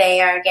sure that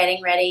they are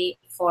getting ready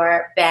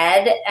for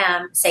bed,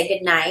 say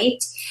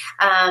goodnight.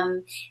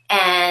 And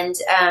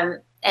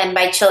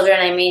by children,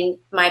 I mean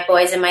my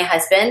boys and my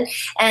husband.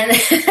 And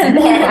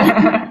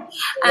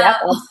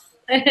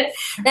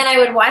then I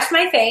would wash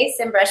my face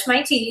and brush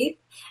my teeth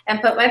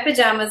and put my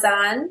pajamas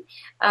on,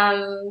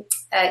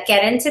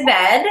 get into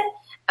bed.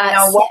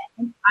 Now,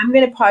 I'm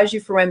going to pause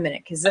you for 1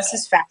 minute because this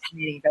is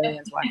fascinating.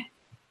 Everyone's watching.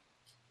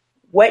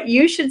 What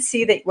you should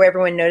see that where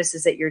everyone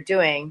notices that you're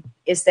doing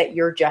is that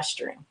you're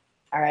gesturing.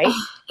 All right.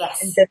 Oh,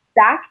 yes. And the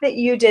fact that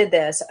you did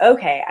this,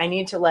 okay, I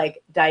need to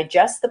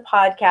digest the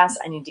podcast.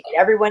 I need to get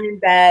everyone in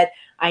bed.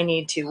 I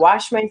need to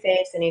wash my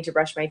face. I need to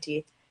brush my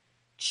teeth.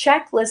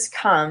 Checklists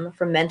come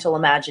from mental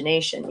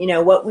imagination.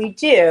 What we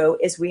do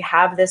is we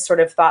have this sort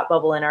of thought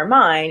bubble in our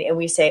mind and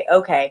we say,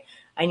 okay,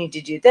 I need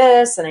to do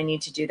this and I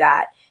need to do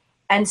that.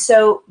 And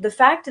so the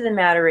fact of the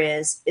matter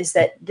is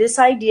that this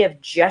idea of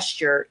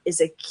gesture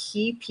is a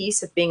key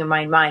piece of being a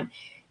mind.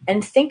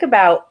 And think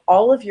about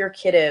all of your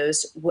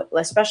kiddos,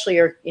 especially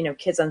your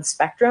kids on the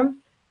spectrum,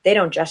 they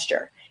don't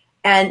gesture.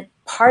 And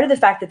part of the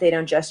fact that they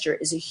don't gesture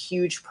is a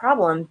huge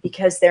problem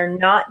because they're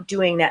not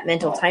doing that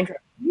mental time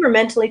travel. You are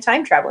mentally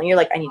time traveling. You're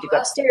like, I need to go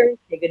upstairs,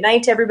 say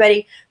goodnight to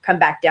everybody, come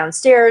back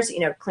downstairs,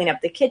 clean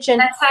up the kitchen.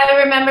 That's how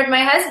I remembered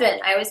my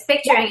husband. I was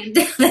picturing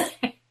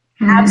him.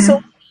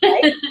 Absolutely.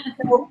 Right?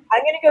 So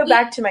I'm going to go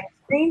back to my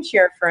screen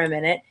share for a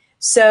minute.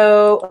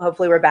 So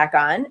hopefully we're back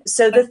on.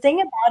 So the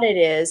thing about it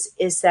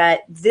is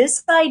that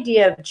this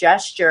idea of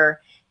gesture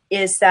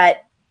is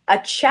that a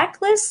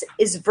checklist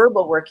is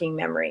verbal working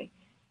memory.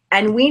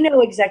 And we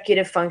know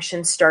executive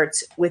function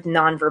starts with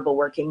nonverbal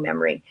working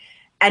memory.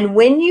 And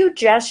when you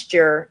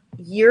gesture,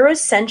 you're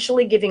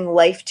essentially giving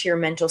life to your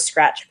mental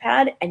scratch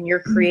pad and you're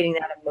creating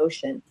that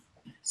emotion.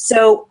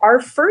 So our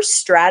first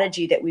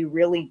strategy that we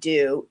really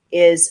do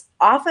is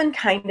often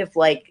kind of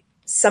like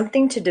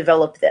something to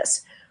develop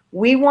this.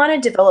 We want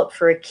to develop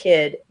for a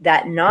kid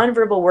that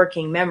nonverbal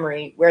working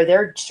memory where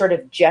they're sort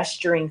of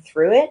gesturing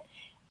through it.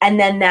 And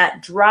then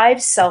that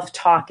drives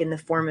self-talk in the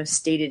form of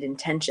stated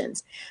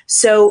intentions.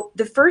 So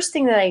the first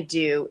thing that I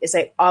do is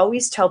I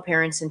always tell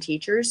parents and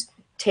teachers,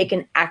 take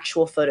an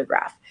actual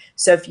photograph.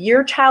 So if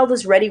your child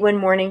is ready one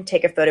morning,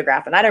 take a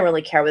photograph. And I don't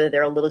really care whether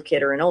they're a little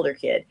kid or an older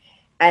kid.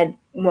 And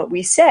what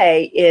we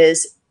say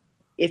is,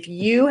 if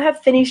you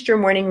have finished your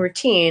morning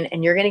routine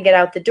and you're going to get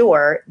out the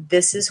door,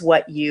 this is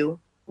what you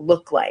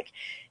look like.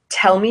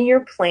 Tell me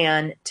your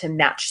plan to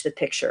match the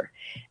picture.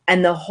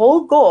 And the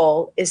whole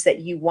goal is that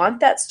you want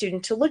that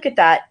student to look at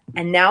that,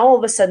 and now all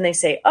of a sudden they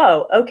say,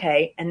 oh,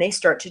 okay, and they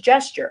start to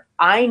gesture.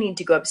 I need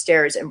to go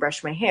upstairs and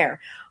brush my hair.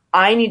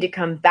 I need to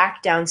come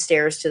back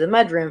downstairs to the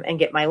mudroom and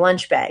get my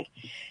lunch bag.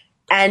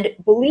 And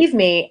believe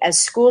me, as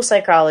school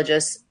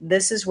psychologists,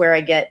 this is where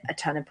I get a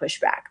ton of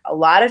pushback. A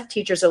lot of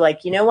teachers are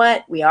like, you know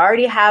what? We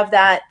already have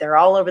that. They're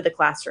all over the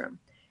classroom.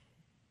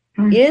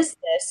 Mm-hmm. Is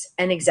this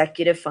an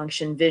executive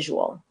function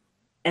visual?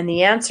 And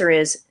the answer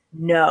is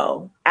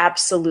no,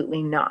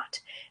 absolutely not.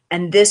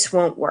 And this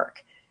won't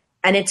work.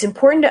 And it's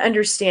important to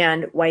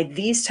understand why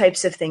these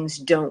types of things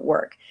don't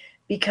work.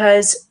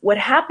 Because what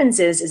happens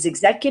is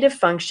executive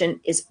function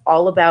is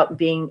all about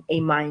being a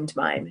mind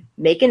mime.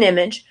 Make an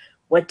image.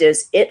 What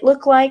does it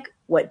look like?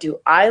 What do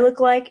I look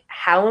like?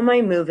 How am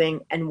I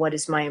moving? And what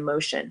is my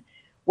emotion?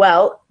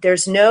 Well,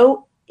 there's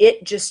no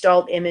it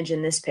gestalt image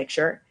in this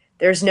picture.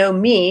 There's no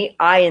me,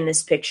 I in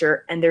this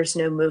picture, and there's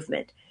no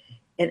movement.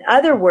 In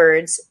other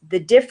words, the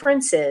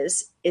difference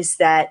is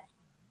that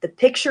the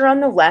picture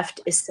on the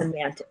left is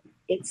semantic.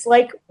 It's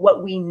like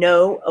what we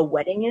know a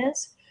wedding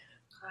is,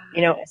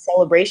 a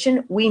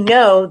celebration. We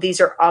know these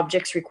are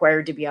objects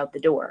required to be out the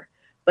door.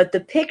 But the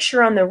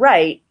picture on the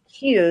right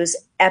cues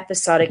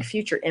episodic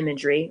future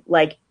imagery,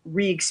 like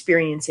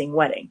re-experiencing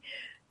wedding.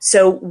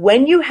 So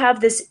when you have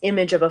this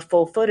image of a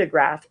full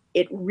photograph,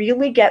 it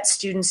really gets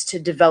students to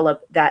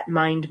develop that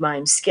mind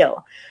mime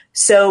skill.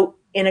 So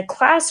in a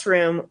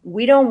classroom,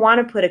 we don't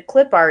want to put a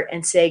clip art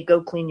and say,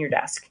 go clean your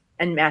desk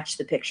and match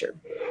the picture.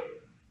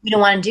 We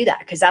don't want to do that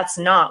because that's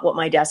not what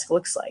my desk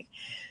looks like.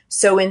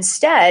 So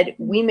instead,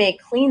 we may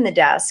clean the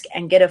desk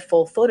and get a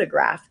full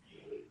photograph.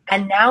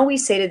 And now we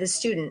say to the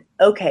student,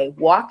 okay,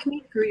 walk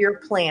me through your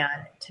plan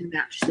to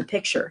match the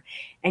picture.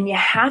 And you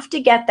have to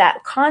get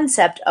that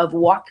concept of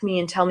walk me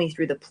and tell me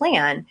through the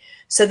plan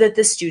so that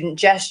the student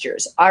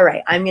gestures. All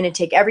right, I'm going to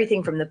take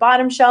everything from the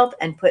bottom shelf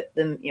and put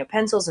them,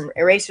 pencils and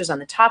erasers on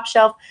the top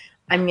shelf.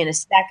 I'm going to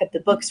stack up the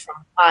books from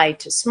high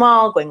to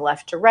small, going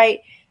left to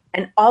right.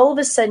 And all of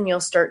a sudden, you'll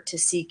start to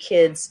see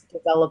kids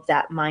develop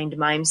that mind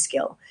mime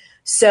skill.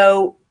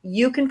 So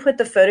you can put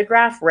the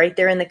photograph right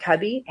there in the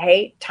cubby.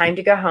 Hey, time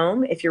to go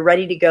home. If you're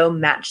ready to go,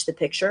 match the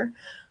picture.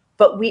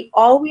 But we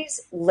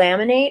always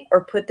laminate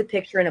or put the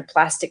picture in a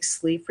plastic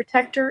sleeve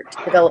protector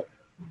to develop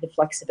the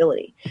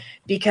flexibility.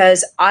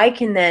 Because I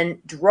can then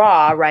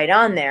draw right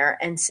on there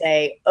and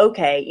say,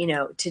 okay,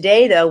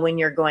 today though, when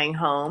you're going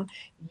home,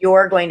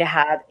 you're going to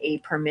have a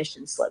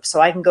permission slip. So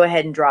I can go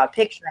ahead and draw a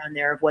picture on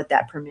there of what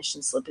that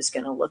permission slip is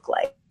going to look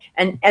like.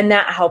 And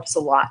that helps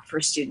a lot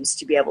for students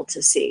to be able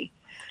to see.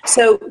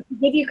 So to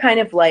give you kind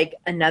of like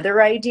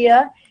another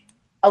idea,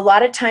 a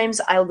lot of times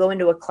I'll go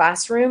into a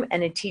classroom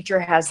and a teacher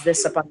has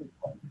this up on the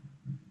board.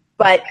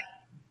 But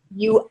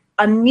you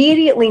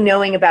immediately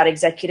knowing about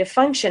executive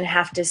function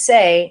have to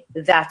say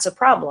that's a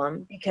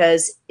problem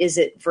because is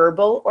it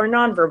verbal or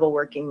nonverbal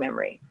working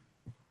memory?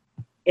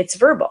 It's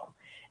verbal.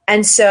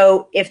 And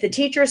so if the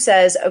teacher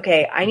says,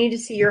 okay, I need to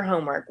see your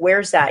homework,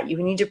 where's that?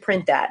 You need to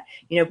print that,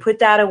 put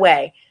that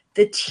away.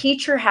 The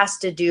teacher has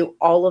to do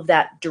all of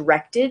that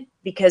directed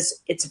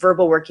because it's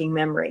verbal working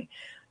memory.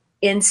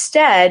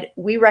 Instead,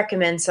 we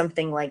recommend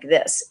something like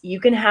this. You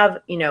can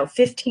have,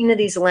 15 of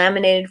these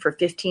laminated for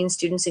 15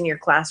 students in your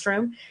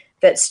classroom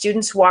that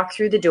students walk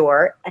through the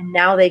door and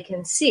now they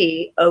can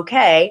see,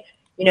 okay,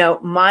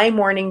 my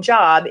morning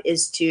job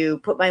is to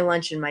put my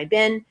lunch in my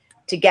bin,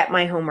 to get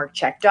my homework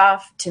checked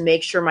off, to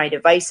make sure my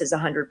device is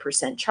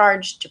 100%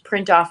 charged, to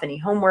print off any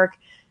homework,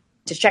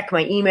 to check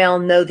my email,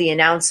 know the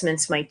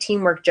announcements, my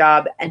teamwork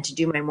job, and to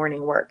do my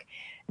morning work.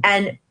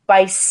 And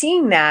by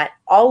seeing that,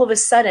 all of a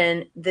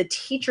sudden, the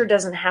teacher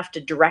doesn't have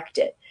to direct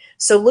it.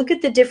 So look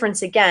at the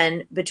difference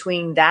again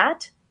between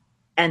that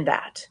and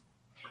that.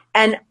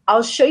 And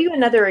I'll show you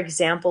another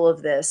example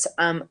of this.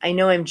 I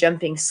know I'm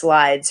jumping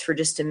slides for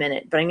just a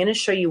minute, but I'm going to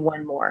show you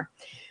one more.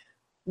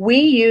 We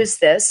use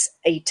this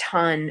a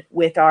ton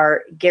with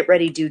our Get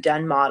Ready, Do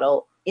Done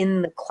model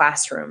in the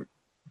classroom.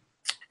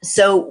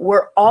 So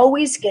we're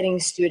always getting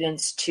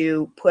students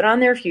to put on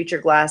their future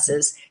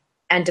glasses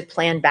and to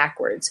plan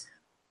backwards.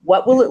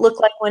 What will it look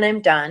like when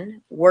I'm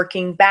done?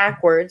 Working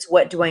backwards,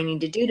 what do I need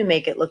to do to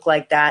make it look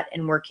like that?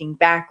 And working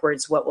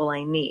backwards, what will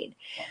I need?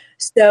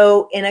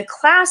 So in a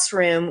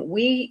classroom,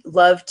 we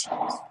love to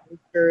use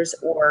posters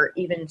or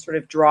even sort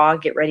of draw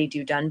Get Ready,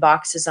 Do Done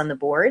boxes on the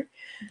board.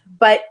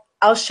 But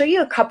I'll show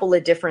you a couple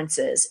of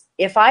differences.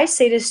 If I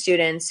say to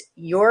students,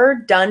 your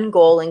done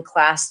goal in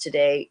class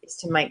today is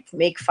to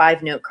make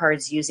 5 note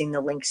cards using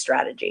the link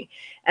strategy,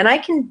 and I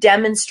can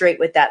demonstrate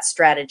what that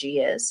strategy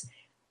is,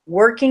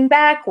 Working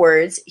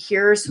backwards,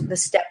 here's the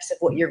steps of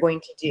what you're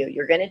going to do.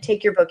 You're going to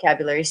take your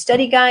vocabulary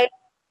study guide.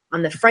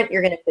 On the front,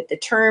 you're going to put the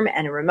term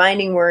and a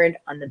reminding word.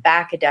 On the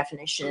back, a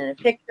definition and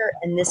a picture.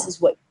 And this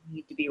is what you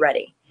need to be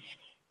ready.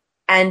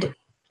 And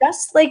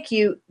just like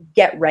you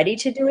get ready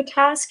to do a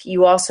task,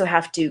 you also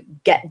have to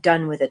get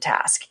done with a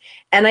task.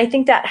 And I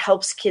think that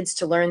helps kids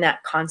to learn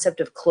that concept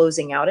of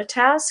closing out a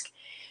task,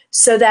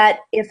 so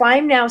that if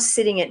I'm now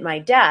sitting at my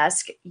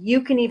desk,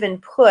 you can even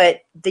put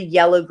the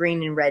yellow,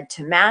 green, and red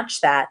to match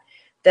that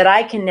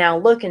I can now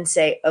look and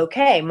say,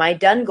 okay, my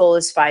done goal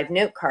is 5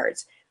 note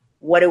cards.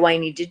 What do I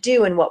need to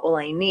do and what will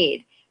I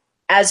need?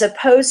 As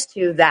opposed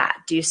to that.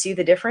 Do you see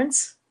the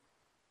difference?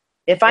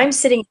 If I'm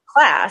sitting in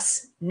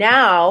class,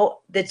 now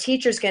the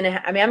teacher's going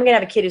to, I'm going to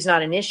have a kid who's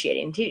not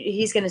initiating.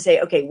 He's going to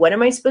say, okay, what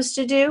am I supposed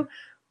to do?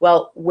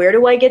 Well, where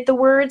do I get the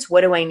words?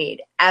 What do I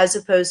need? As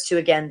opposed to,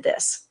 again,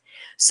 this.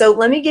 So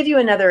let me give you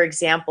another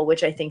example,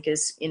 which I think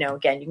is,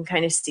 again, you can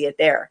kind of see it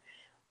there.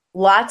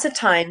 Lots of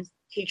times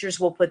teachers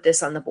will put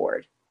this on the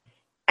board.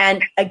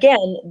 And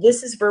again,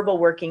 this is verbal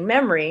working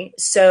memory,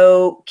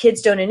 so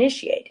kids don't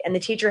initiate. And the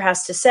teacher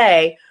has to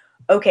say,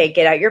 okay,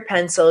 get out your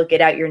pencil,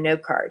 get out your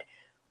note card.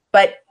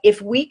 But if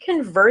we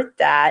convert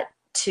that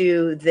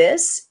to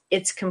this,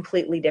 it's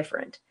completely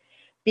different.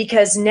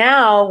 Because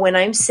now when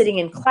I'm sitting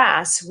in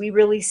class, we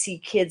really see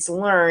kids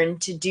learn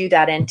to do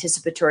that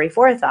anticipatory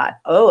forethought.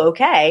 Oh,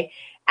 okay.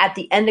 At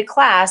the end of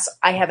class,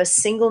 I have a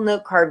single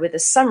note card with a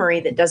summary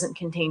that doesn't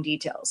contain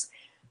details.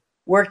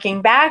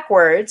 Working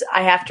backwards,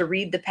 I have to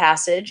read the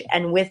passage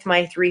and with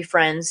my 3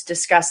 friends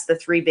discuss the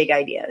 3 big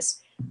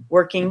ideas.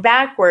 Working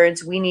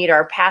backwards, we need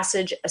our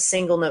passage, a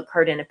single note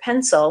card, and a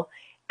pencil,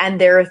 and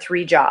there are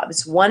 3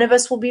 jobs. One of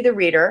us will be the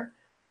reader,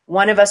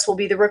 one of us will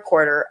be the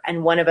recorder,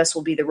 and one of us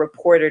will be the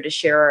reporter to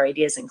share our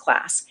ideas in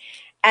class.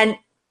 And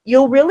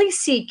you'll really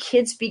see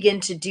kids begin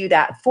to do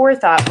that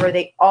forethought where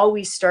they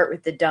always start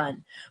with the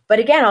done. But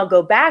again, I'll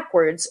go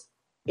backwards.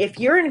 If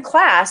you're in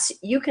class,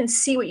 you can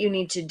see what you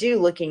need to do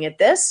looking at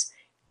this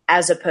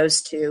as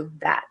opposed to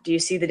that. Do you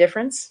see the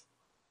difference?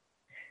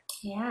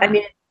 Yeah. I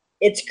mean,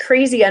 it's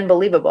crazy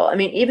unbelievable. I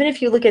mean, even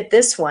if you look at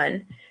this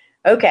one,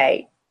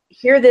 okay,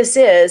 here this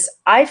is,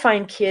 I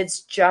find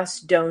kids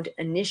just don't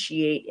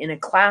initiate in a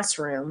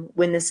classroom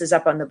when this is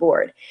up on the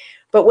board.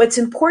 But what's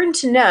important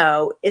to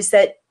know is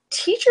that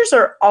teachers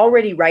are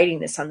already writing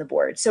this on the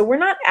board. So we're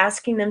not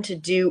asking them to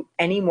do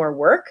any more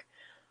work.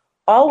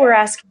 All we're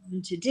asking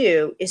them to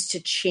do is to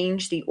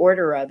change the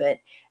order of it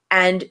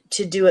and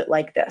to do it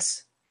like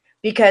this.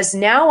 Because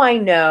now I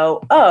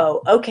know,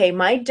 oh, okay,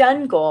 my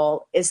done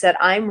goal is that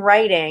I'm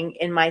writing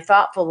in my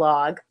thoughtful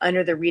log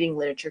under the reading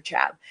literature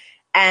tab.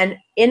 And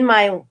in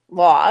my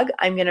log,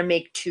 I'm going to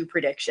make 2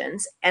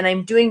 predictions, and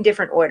I'm doing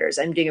different orders.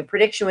 I'm doing a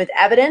prediction with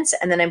evidence,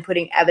 and then I'm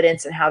putting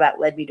evidence and how that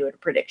led me to a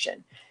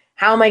prediction.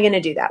 How am I going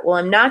to do that? Well,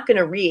 I'm not going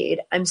to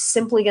read. I'm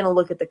simply going to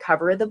look at the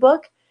cover of the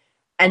book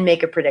and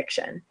make a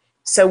prediction.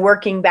 So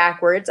working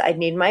backwards, I'd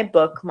need my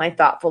book, my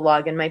thoughtful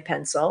log, and my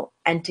pencil.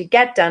 And to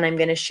get done, I'm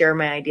going to share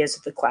my ideas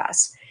with the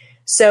class.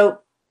 So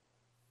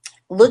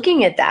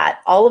looking at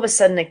that, all of a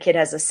sudden a kid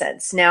has a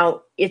sense.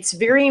 Now, it's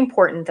very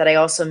important that I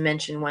also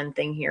mention one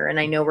thing here, and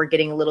I know we're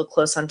getting a little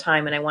close on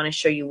time, and I want to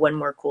show you one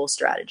more cool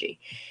strategy.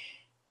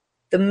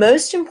 The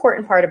most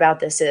important part about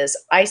this is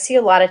I see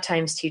a lot of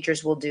times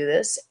teachers will do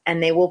this,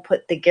 and they will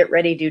put the get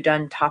ready, do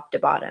done top to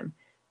bottom.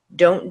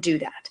 Don't do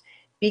that.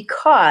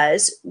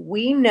 Because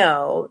we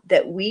know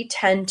that we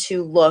tend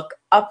to look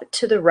up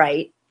to the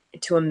right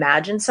to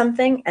imagine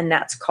something, and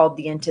that's called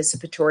the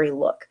anticipatory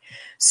look.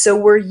 So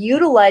we're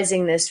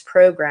utilizing this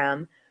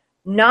program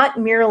not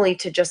merely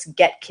to just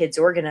get kids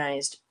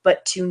organized,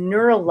 but to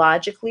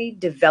neurologically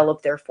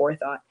develop their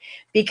forethought.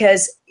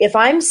 Because if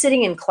I'm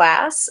sitting in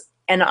class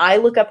and I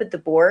look up at the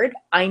board,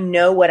 I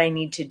know what I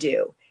need to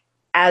do,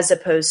 as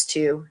opposed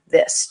to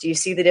this. Do you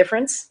see the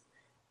difference?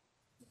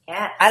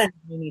 Yeah. I don't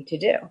know what you need to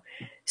do.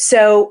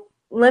 So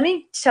let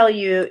me tell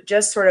you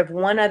just sort of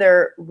one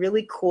other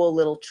really cool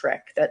little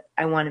trick that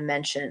I want to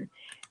mention.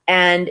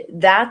 And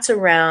that's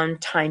around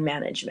time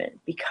management,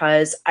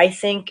 because I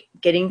think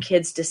getting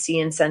kids to see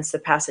and sense the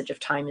passage of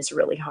time is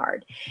really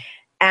hard.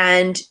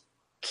 And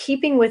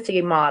keeping with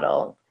the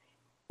model,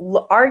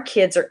 our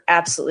kids are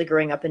absolutely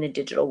growing up in a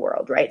digital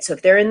world, right? So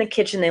if they're in the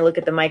kitchen, they look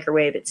at the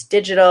microwave, it's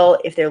digital.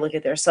 If they look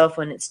at their cell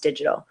phone, it's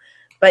digital.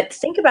 But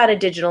think about a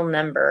digital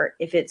number.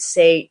 If it's,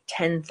 say,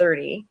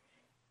 1030,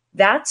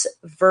 that's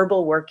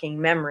verbal working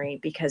memory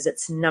because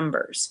it's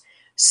numbers.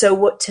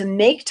 So to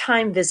make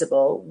time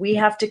visible, we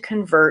have to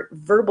convert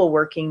verbal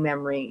working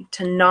memory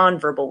to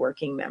nonverbal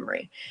working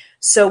memory.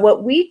 So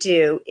what we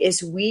do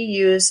is we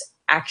use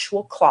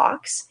actual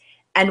clocks,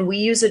 and we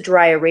use a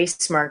dry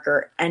erase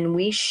marker, and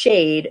we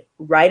shade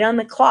right on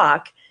the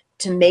clock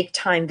to make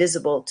time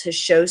visible, to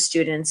show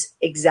students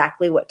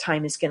exactly what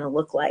time is going to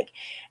look like.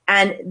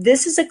 And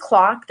this is a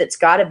clock that's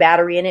got a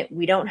battery in it.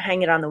 We don't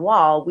hang it on the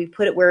wall. We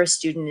put it where a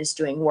student is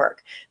doing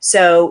work.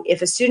 So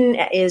if a student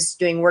is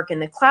doing work in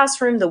the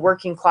classroom, the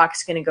working clock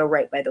is going to go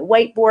right by the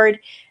whiteboard.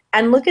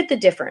 And look at the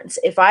difference.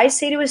 If I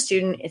say to a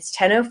student, it's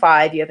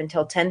 10:05, you have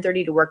until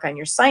 10:30 to work on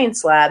your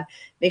science lab,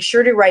 make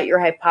sure to write your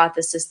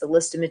hypothesis, the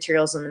list of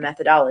materials, and the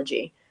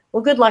methodology.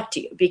 Well, good luck to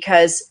you,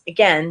 because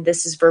again,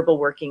 this is verbal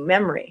working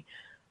memory.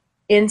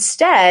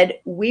 Instead,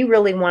 we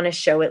really want to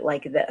show it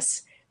like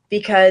this,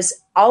 because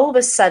all of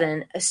a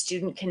sudden, a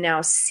student can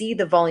now see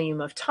the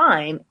volume of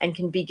time and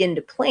can begin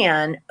to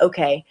plan,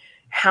 okay,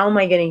 how am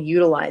I going to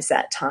utilize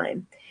that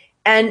time?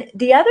 And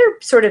the other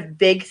sort of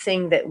big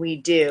thing that we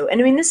do, and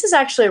I mean, this is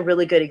actually a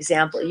really good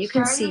example. You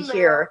can see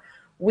here,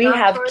 we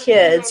have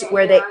kids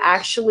where they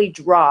actually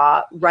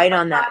draw right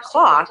on that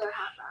clock,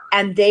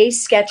 and they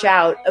sketch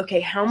out, okay,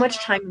 how much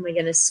time am I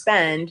going to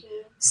spend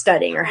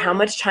studying, or how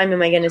much time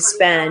am I going to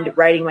spend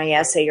writing my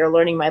essay or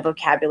learning my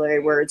vocabulary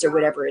words or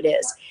whatever it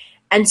is.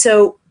 And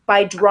so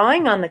by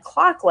drawing on the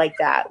clock like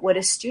that, what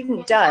a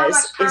student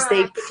does is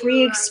they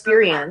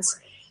pre-experience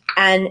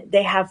and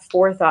they have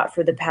forethought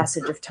for the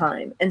passage of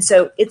time. And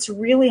so it's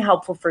really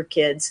helpful for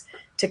kids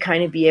to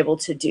kind of be able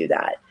to do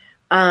that.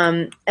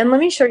 And let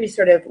me show you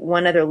sort of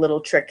one other little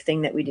trick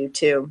thing that we do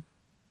too.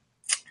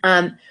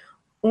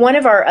 One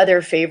of our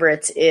other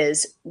favorites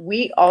is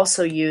we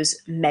also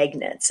use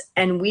magnets,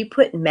 and we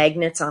put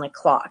magnets on a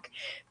clock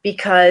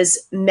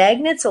because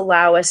magnets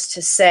allow us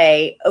to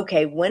say,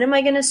 okay, when am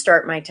I going to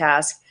start my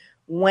task?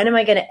 When am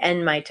I going to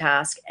end my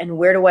task? And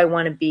where do I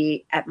want to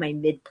be at my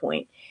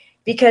midpoint?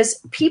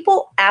 Because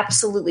people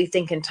absolutely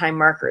think in time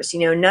markers. You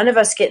know, none of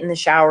us get in the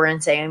shower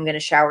and say, I'm going to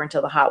shower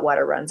until the hot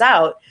water runs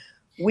out.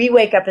 We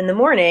wake up in the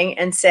morning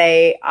and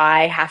say,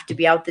 I have to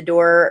be out the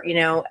door, you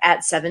know, at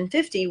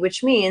 7:50,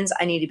 which means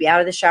I need to be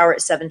out of the shower at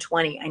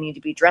 7:20. I need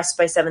to be dressed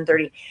by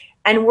 7:30.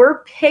 And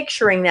we're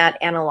picturing that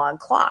analog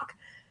clock.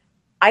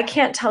 I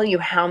can't tell you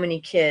how many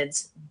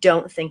kids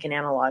don't think in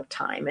analog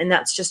time. And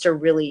that's just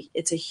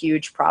it's a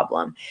huge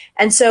problem.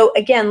 And so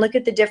again, look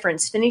at the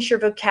difference. Finish your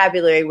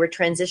vocabulary. We're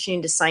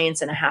transitioning to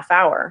science in a half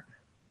hour.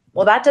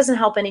 Well, that doesn't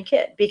help any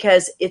kid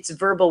because it's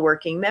verbal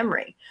working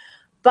memory.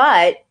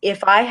 But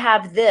if I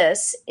have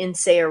this in,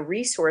 say, a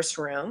resource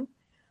room,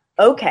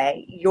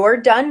 okay, your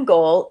done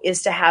goal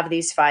is to have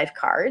these 5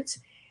 cards,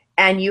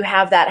 and you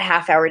have that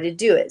half hour to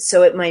do it.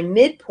 So at my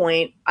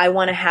midpoint, I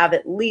want to have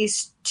at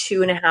least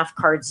 2.5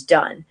 cards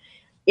done.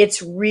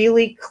 It's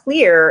really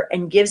clear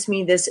and gives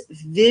me this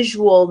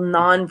visual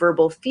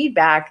nonverbal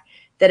feedback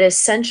that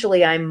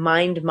essentially I'm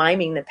mind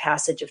miming the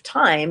passage of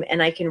time,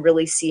 and I can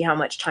really see how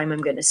much time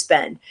I'm going to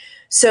spend.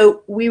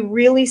 So we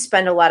really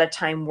spend a lot of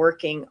time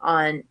working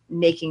on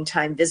making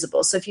time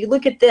visible. So if you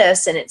look at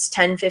this and it's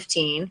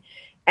 10:15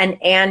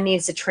 and Anne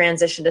needs to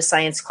transition to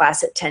science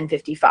class at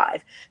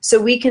 10:55. So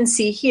we can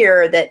see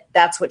here that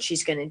that's what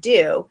she's going to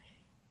do.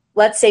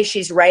 Let's say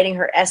she's writing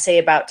her essay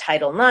about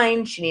Title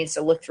IX. She needs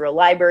to look through a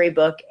library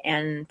book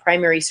and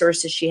primary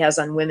sources she has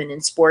on women in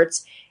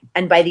sports.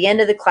 And by the end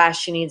of the class,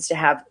 she needs to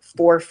have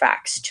 4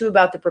 facts, 2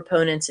 about the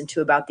proponents and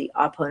 2 about the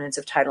opponents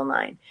of Title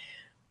IX.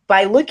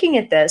 By looking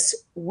at this,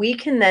 we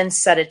can then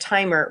set a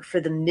timer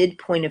for the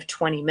midpoint of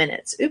 20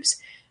 minutes.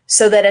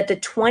 So that at the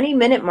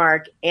 20-minute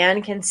mark,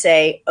 Anne can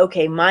say,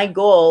 okay, my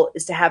goal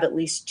is to have at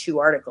least 2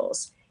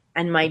 articles,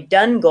 and my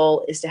done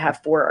goal is to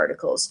have 4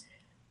 articles.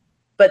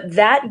 But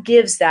that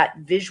gives that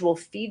visual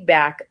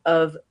feedback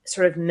of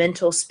sort of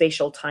mental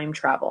spatial time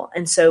travel.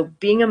 And so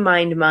being a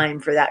mind mime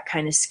for that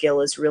kind of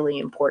skill is really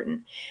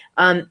important.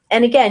 And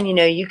again, you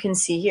know, you can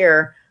see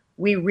here,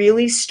 we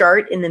really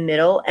start in the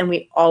middle and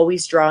we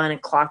always draw in a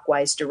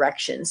clockwise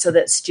direction so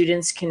that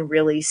students can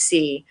really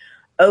see,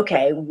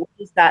 okay, what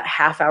is that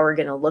half hour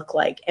going to look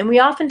like? And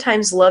we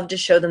oftentimes love to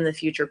show them the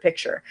future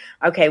picture.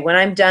 Okay, when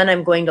I'm done,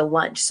 I'm going to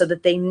lunch, so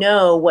that they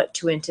know what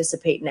to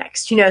anticipate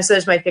next. You know, so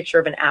there's my picture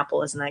of an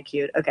apple. Isn't that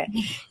cute? Okay.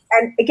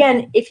 And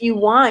again, if you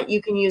want,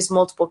 you can use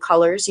multiple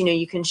colors. You know,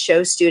 you can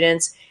show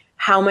students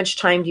how much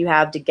time do you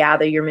have to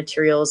gather your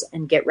materials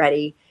and get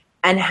ready,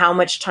 and how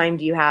much time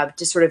do you have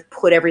to sort of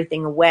put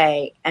everything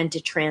away and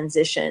to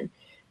transition.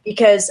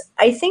 Because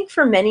I think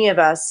for many of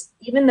us,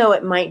 even though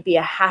it might be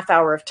a half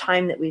hour of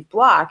time that we've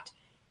blocked,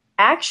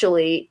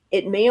 actually,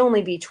 it may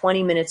only be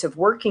 20 minutes of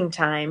working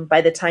time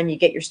by the time you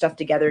get your stuff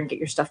together and get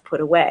your stuff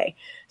put away.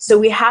 So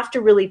we have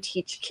to really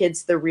teach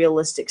kids the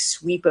realistic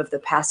sweep of the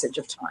passage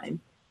of time.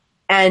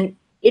 And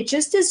it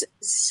just is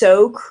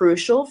so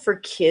crucial for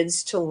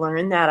kids to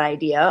learn that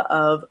idea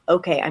of,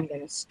 okay, I'm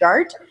going to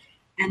start,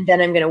 and then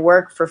I'm going to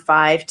work for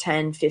 5,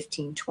 10,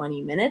 15,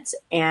 20 minutes,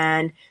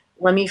 and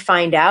let me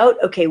find out,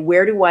 okay,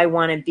 where do I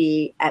want to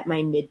be at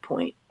my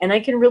midpoint? And I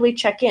can really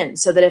check in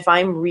so that if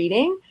I'm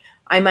reading,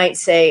 I might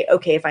say,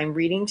 okay, if I'm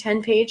reading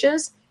 10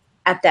 pages,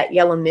 at that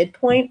yellow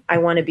midpoint, I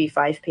want to be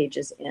 5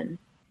 pages in.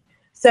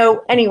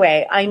 So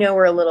anyway, I know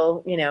we're a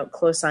little, you know,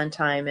 close on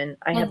time, and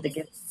I have the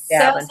gift.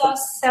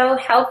 So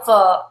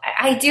helpful.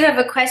 I do have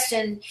a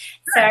question,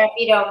 Sarah, if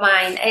you don't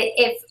mind.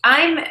 If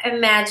I'm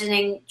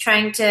imagining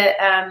trying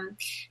to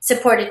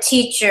support a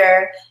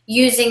teacher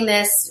using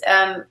this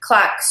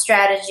clock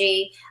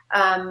strategy,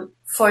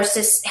 for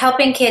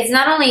helping kids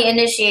not only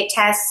initiate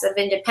tasks of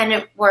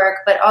independent work,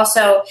 but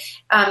also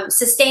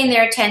sustain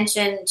their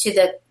attention to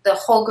the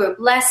whole group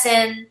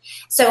lesson.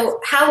 So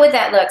how would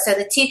that look? So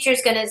the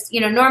teacher's going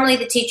to, normally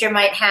the teacher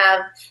might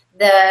have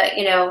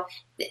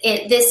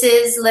this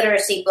is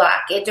literacy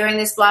block. During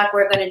this block,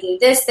 we're going to do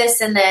this,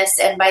 this, and this.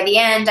 And by the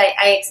end,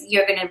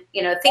 you're going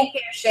to think,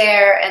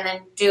 share, and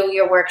then do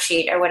your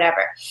worksheet or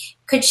whatever.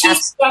 Could she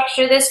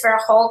structure this for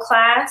a whole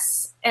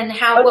class? And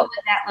what would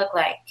that look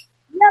like?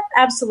 Yep,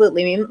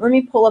 absolutely. I mean, let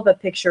me pull up a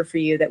picture for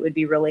you that would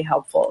be really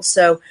helpful.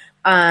 So,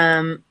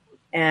 and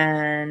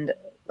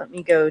let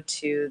me go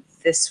to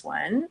this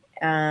one.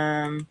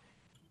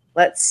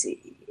 Let's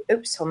see.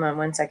 Oops, hold on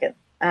one second.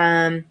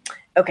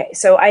 Okay,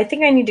 so I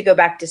think I need to go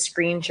back to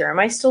screen share. Am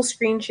I still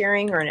screen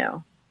sharing or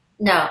no?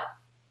 No.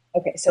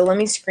 Okay, so let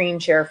me screen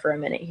share for a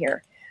minute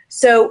here.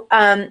 So,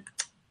 and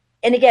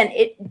again,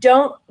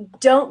 don't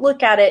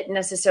look at it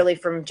necessarily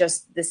from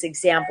just this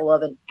example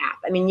of an app.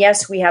 I mean,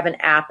 yes, we have an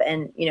app,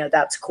 and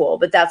that's cool,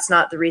 but that's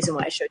not the reason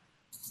why I showed you.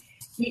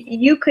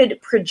 You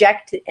could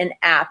project an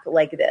app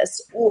like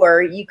this,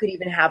 or you could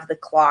even have the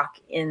clock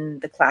in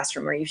the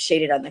classroom where you've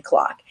shaded on the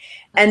clock.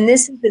 And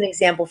this is an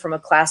example from a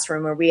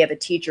classroom where we have a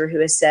teacher who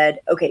has said,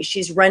 okay,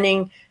 she's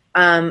running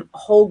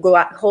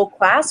whole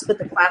class, but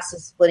the class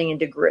is splitting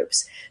into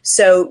groups.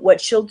 So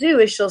what she'll do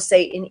is she'll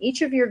say, in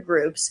each of your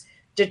groups,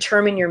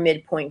 determine your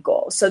midpoint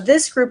goal. So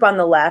this group on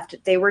the left,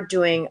 they were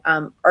doing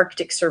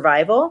Arctic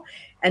survival.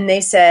 And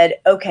they said,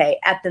 okay,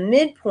 at the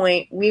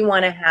midpoint, we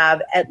want to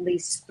have at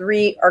least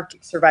 3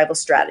 Arctic survival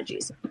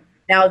strategies.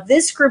 Now,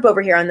 this group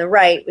over here on the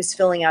right was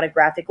filling out a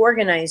graphic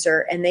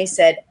organizer, and they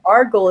said,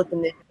 our goal at the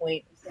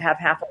midpoint is to have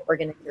half an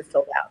organizer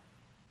filled out.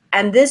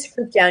 And this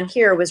group down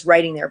here was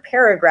writing their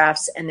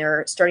paragraphs, and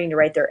they're starting to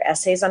write their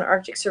essays on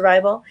Arctic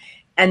survival.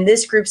 And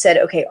this group said,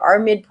 okay, our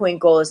midpoint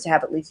goal is to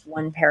have at least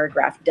 1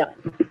 paragraph done.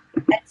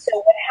 And so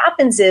what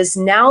happens is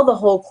now the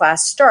whole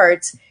class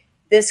starts.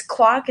 This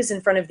clock is in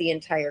front of the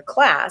entire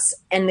class,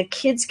 and the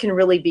kids can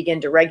really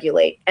begin to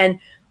regulate. And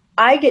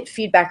I get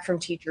feedback from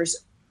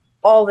teachers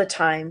all the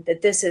time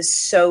that this is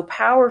so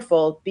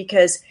powerful,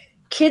 because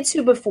kids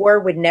who before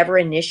would never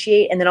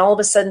initiate and then all of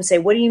a sudden say,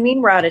 what do you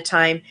mean we're out of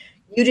time?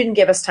 You didn't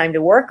give us time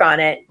to work on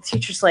it. The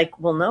teacher's like,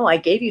 well, no, I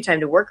gave you time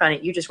to work on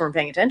it. You just weren't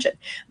paying attention.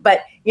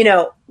 But,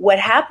 what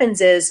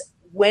happens is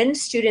when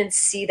students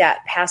see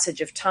that passage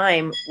of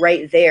time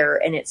right there,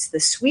 and it's the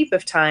sweep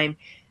of time,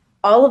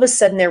 all of a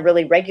sudden they're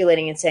really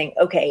regulating and saying,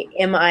 okay,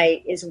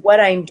 is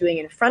what I'm doing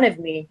in front of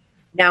me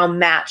now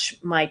match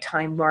my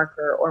time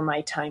marker or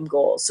my time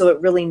goal? So it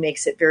really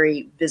makes it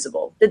very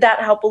visible. Did that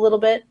help a little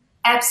bit?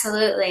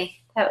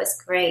 Absolutely. That was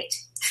great.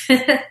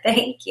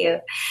 Thank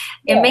you.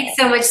 It makes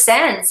so much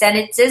sense. And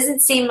it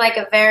doesn't seem like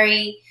a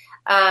very,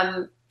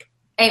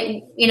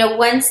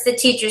 once the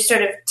teachers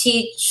sort of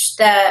teach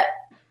the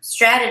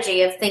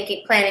strategy of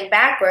planning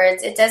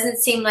backwards, it doesn't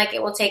seem like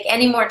it will take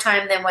any more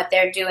time than what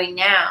they're doing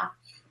now.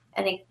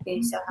 And it could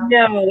be so helpful.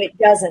 No, it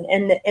doesn't.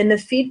 And the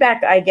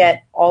feedback I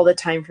get all the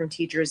time from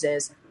teachers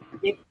is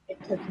it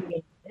took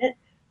me a minute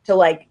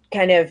to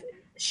kind of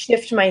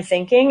shift my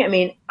thinking. I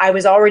mean, I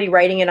was already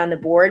writing it on the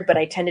board, but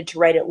I tended to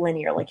write it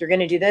linear. Like, you're going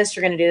to do this,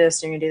 you're going to do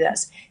this, you're going to do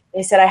this.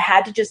 They said I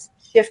had to just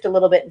shift a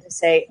little bit and to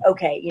say,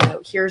 okay,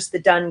 here's the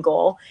done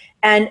goal.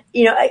 And,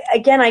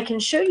 again, I can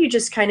show you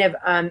just kind of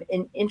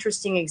an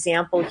interesting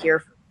example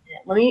here.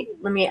 Let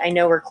me, I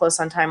know we're close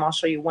on time. I'll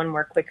show you one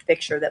more quick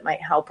picture that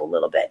might help a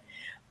little bit.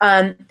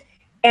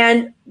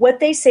 And what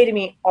they say to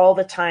me all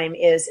the time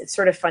is, it's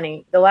sort of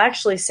funny. They'll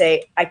actually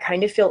say, I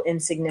kind of feel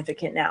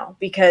insignificant now,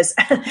 because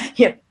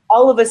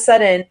all of a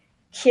sudden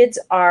kids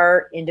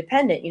are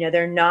independent.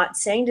 They're not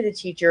saying to the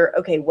teacher,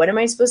 okay, what am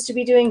I supposed to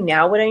be doing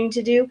now? What I need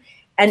to do?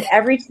 And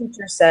every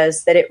teacher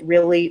says that it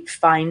really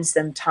finds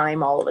them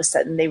time all of a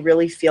sudden. They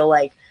really feel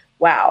like,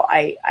 wow,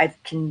 I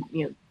can,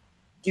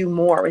 do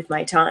more with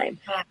my time.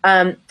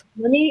 Let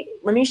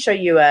me show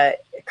you a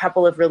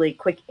couple of really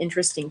quick,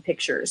 interesting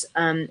pictures,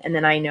 and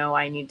then I know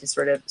I need to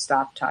sort of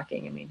stop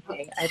talking. I mean,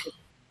 hey, I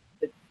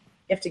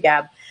have to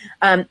gab.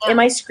 Am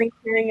I screen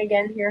sharing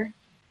again here?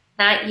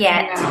 Not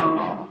yet.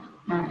 No.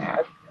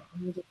 Okay,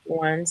 just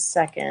 1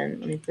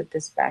 second. Let me put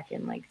this back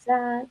in like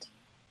that.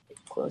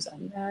 Close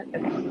on that.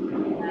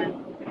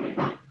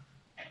 Okay.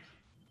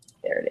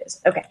 There it is.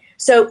 Okay.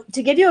 So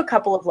to give you a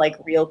couple of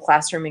real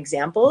classroom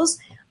examples,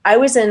 I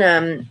was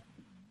in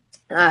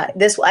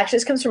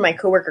this comes from my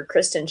coworker,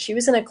 Kristen. She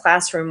was in a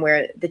classroom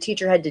where the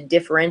teacher had to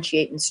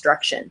differentiate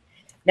instruction.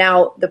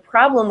 Now, the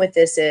problem with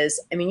this is,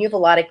 I mean, you have a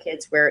lot of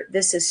kids where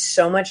this is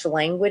so much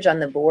language on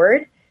the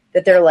board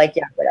that they're like,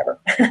 yeah, whatever.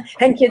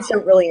 And kids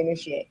don't really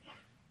initiate.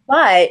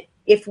 But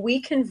if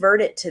we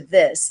convert it to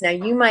this, now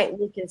you might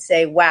look and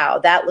say, wow,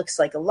 that looks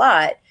like a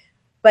lot.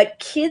 But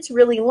kids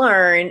really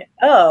learn,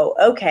 oh,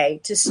 okay,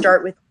 to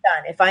start with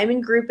done. If I'm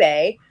in group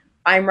A,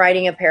 I'm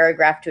writing a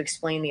paragraph to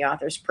explain the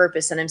author's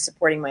purpose and I'm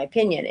supporting my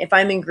opinion. If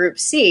I'm in group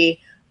C,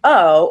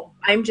 oh,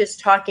 I'm just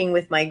talking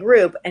with my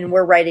group and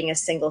we're writing a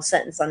single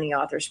sentence on the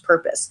author's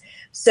purpose.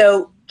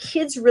 So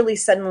kids really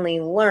suddenly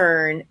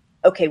learn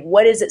okay,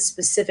 what is it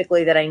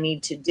specifically that I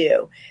need to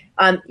do?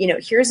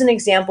 Here's an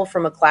example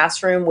from a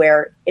classroom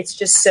where it's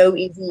just so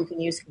easy. You can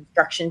use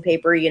construction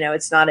paper,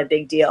 it's not a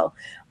big deal.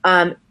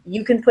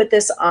 You can put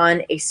this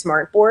on a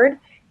smart board,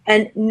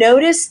 and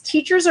notice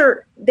teachers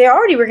they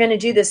already were going to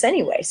do this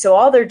anyway. So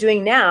all they're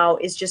doing now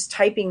is just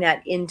typing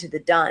that into the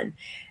done.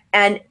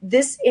 And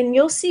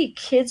you'll see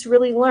kids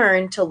really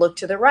learn to look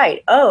to the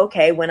right. Oh,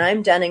 okay, when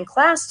I'm done in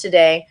class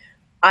today,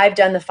 I've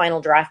done the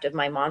final draft of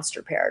my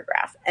monster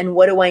paragraph. And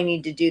what do I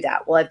need to do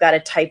that? Well, I've got to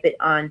type it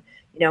on,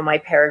 my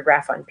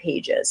paragraph on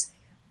Pages.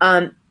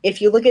 If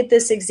you look at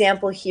this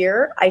example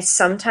here, I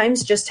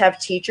sometimes just have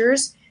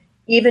teachers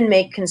even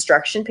make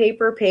construction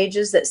paper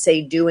pages that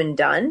say do and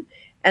done.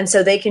 And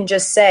so they can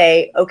just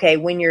say, okay,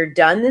 when you're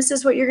done, this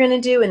is what you're going to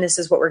do, and this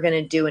is what we're going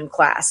to do in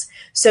class.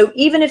 So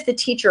even if the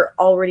teacher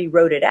already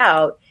wrote it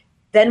out,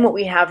 then what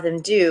we have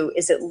them do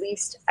is at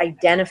least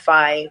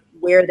identify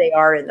where they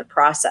are in the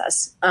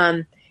process.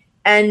 And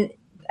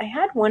I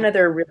had one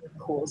other really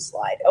cool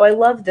slide. Oh, I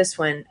love this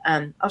one.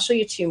 I'll show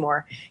you two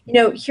more.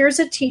 Here's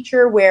a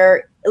teacher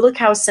where, look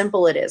how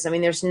simple it is. I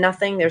mean, there's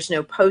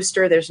no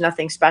poster, there's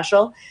nothing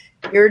special.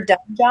 Your done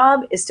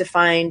job is to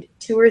find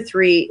 2 or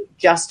 3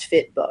 just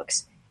fit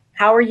books.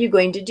 How are you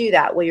going to do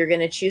that? Well, you're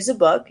going to choose a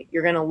book.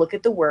 You're going to look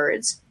at the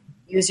words,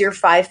 use your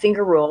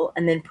 5-finger rule,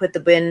 and then put the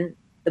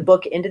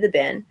book into the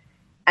bin.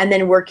 And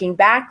then working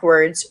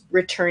backwards,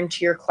 return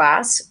to your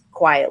class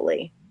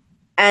quietly.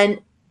 And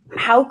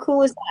how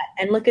cool is that?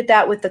 And look at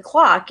that with the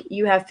clock.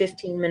 You have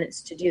 15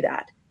 minutes to do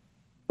that.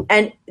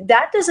 And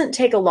that doesn't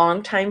take a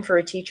long time for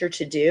a teacher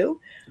to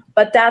do,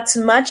 but that's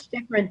much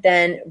different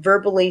than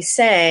verbally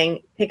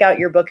saying, pick out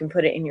your book and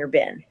put it in your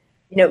bin.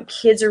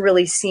 Kids are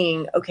really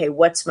seeing, okay,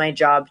 what's my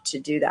job to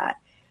do that?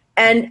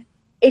 And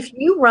if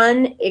you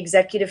run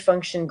executive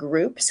function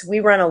groups, we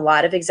run a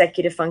lot of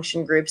executive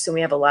function groups, and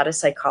we have a lot of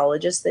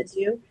psychologists that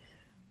do.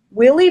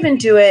 We'll even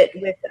do it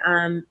with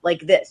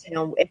like this,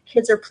 if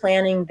kids are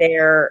planning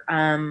their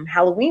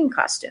Halloween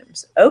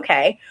costumes.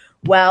 Okay,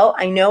 well,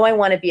 I know I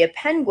want to be a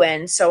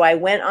penguin, so I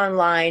went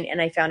online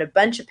and I found a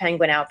bunch of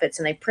penguin outfits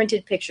and I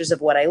printed pictures of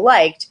what I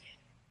liked.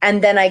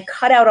 And then I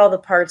cut out all the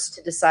parts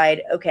to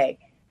decide, okay,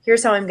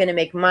 here's how I'm going to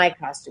make my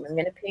costume. I'm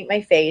going to paint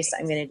my face.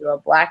 I'm going to do a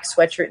black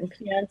sweatshirt and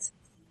pants.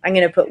 I'm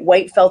going to put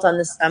white felt on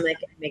the stomach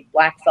and make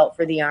black felt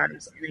for the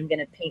arms. And I'm going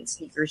to paint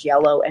sneakers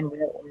yellow and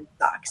wear orange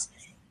socks.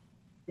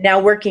 Now,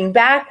 working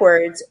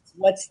backwards,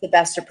 what's the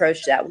best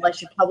approach to that? Well, I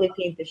should probably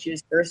paint the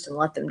shoes first and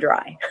let them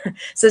dry.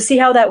 So see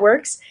how that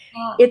works?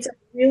 Yeah. It's a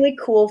really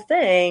cool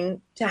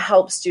thing to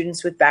help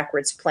students with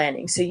backwards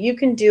planning. So you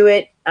can do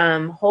it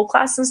whole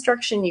class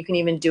instruction. You can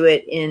even do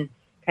it in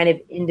kind of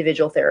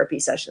individual therapy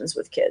sessions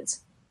with kids.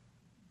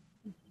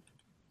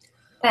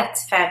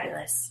 That's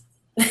fabulous.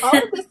 All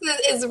of this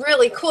is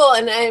really cool,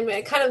 and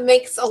it kind of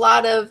makes a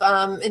lot of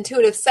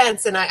intuitive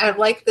sense. And I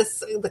like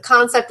the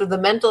concept of the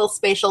mental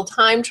spatial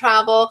time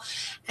travel.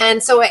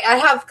 And so I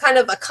have kind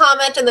of a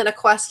comment and then a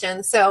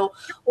question. So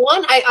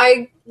one,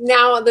 I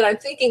now that I'm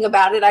thinking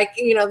about it,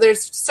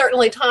 there's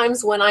certainly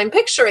times when I'm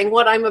picturing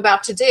what I'm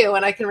about to do,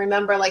 and I can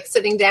remember like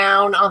sitting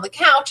down on the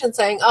couch and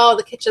saying, "Oh,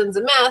 the kitchen's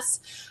a mess.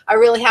 I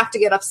really have to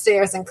get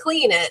upstairs and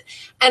clean it."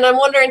 And I'm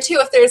wondering too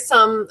if there's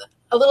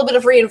a little bit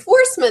of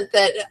reinforcement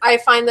that I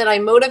find that I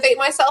motivate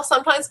myself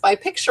sometimes by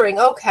picturing,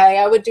 okay,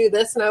 I would do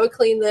this and I would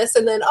clean this.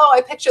 And then, I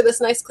picture this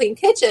nice clean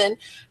kitchen.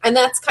 And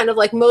that's kind of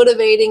like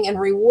motivating and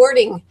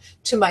rewarding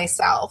to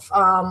myself.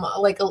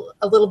 Like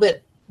a little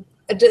bit.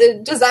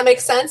 Does that make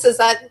sense? Is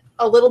that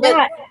a little bit?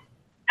 Yeah,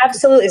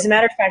 absolutely. As a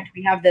matter of fact,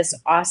 we have this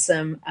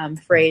awesome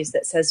phrase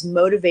that says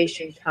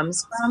motivation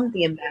comes from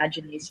the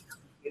imagination of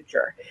the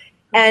future.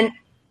 And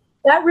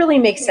that really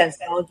makes sense.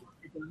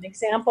 An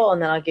example,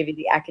 and then I'll give you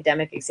the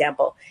academic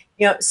example.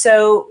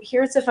 So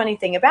here's the funny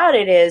thing about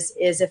it is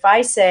if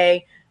I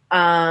say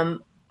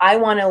I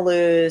want to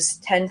lose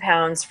 10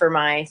 pounds for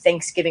my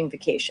Thanksgiving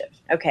vacation.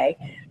 Okay,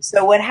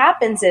 so what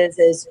happens is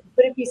you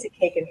put a piece of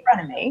cake in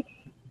front of me,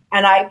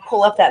 and I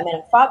pull up that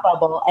minute thought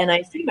bubble, and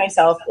I see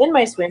myself in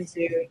my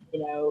swimsuit,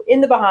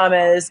 in the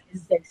Bahamas, in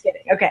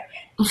Thanksgiving. Okay,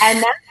 and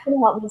that's going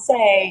to help me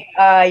say,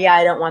 yeah,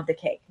 I don't want the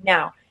cake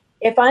now.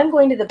 If I'm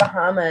going to the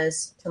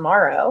Bahamas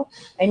tomorrow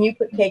and you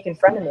put cake in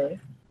front of me,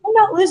 I'm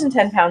not losing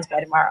 10 pounds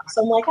by tomorrow.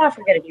 So I'm like,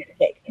 forget it, eat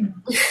the cake.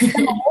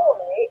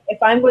 Similarly, if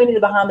I'm going to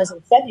the Bahamas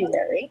in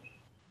February,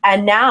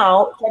 and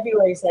now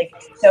February is like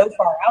so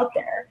far out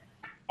there,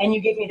 and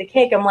you give me the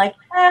cake, I'm like,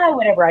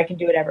 whatever, I can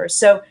do whatever.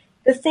 So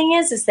the thing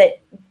is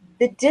that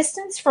the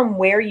distance from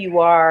where you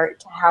are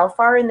to how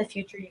far in the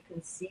future you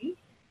can see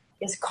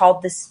is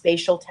called the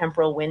spatial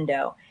temporal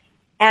window.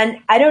 And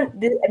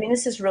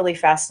this is really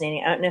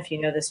fascinating. I don't know if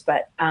you know this,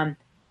 but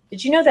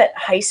did you know that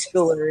high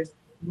schoolers,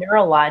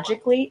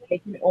 neurologically, they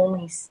can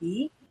only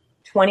see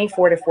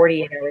 24 to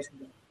 48 hours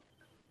a week?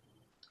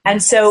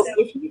 And so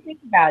if you think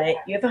about it,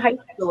 you have a high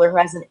schooler who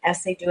has an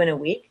essay due in a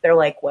week, they're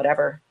like,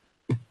 whatever.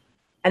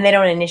 And they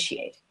don't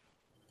initiate.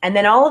 And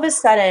then all of a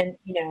sudden,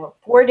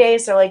 4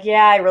 days, they're like,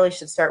 yeah, I really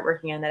should start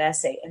working on that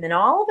essay. And then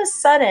all of a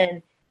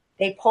sudden,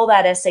 they pull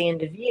that essay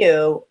into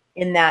view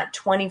in that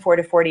 24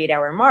 to 48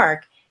 hour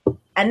mark.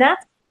 And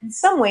that's in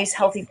some ways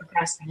healthy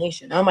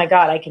procrastination. Oh my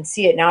God, I can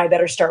see it now. I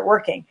better start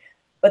working.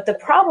 But the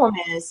problem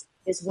is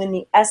when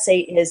the essay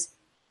is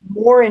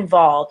more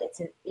involved. It's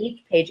an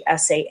 8-page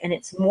essay, and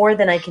it's more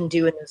than I can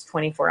do in those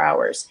 24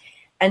 hours.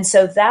 And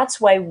so that's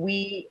why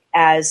we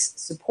as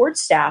support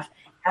staff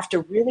have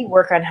to really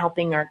work on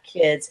helping our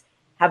kids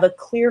have a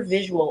clear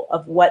visual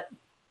of what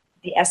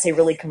the essay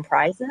really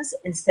comprises,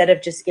 instead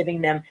of just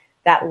giving them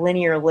that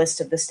linear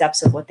list of the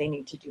steps of what they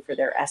need to do for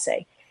their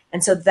essay.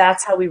 And so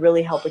that's how we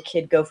really help a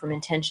kid go from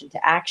intention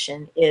to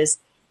action, is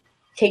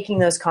taking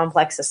those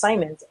complex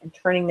assignments and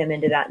turning them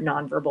into that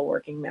nonverbal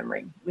working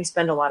memory. We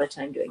spend a lot of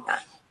time doing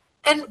that.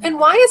 And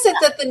why is it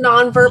that the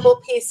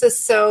nonverbal piece is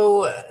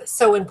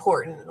so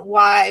important?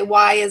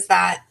 Why is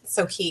that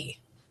so key?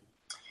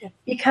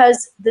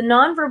 Because the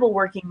nonverbal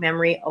working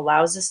memory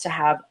allows us to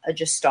have a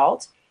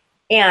gestalt,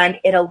 and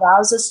it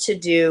allows us to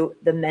do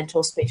the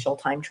mental spatial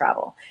time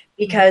travel,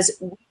 because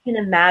we can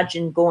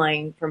imagine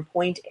going from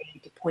point A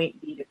to point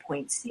B to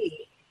point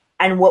C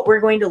and what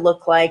we're going to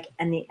look like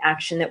and the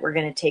action that we're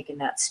going to take in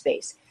that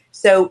space.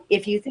 So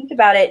if you think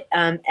about it,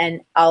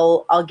 and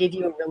I'll give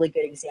you a really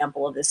good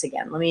example of this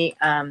again.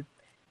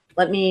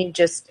 Let me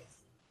just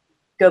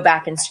go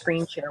back and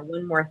screen share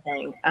one more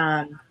thing.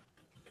 I'm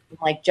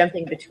like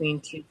jumping between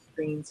two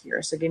screens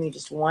here. So give me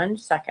just 1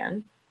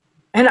 second.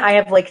 And I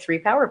have like 3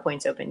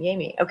 PowerPoints open. Yay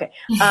me. Okay.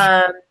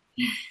 Let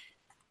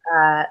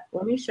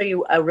me show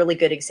you a really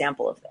good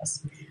example of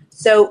this.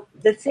 So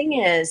the thing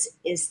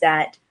is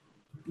that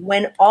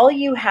when all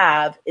you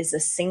have is a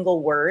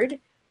single word,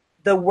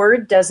 the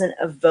word doesn't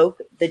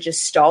evoke the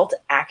gestalt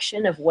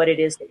action of what it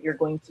is that you're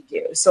going to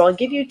do. So I'll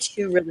give you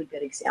 2 really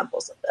good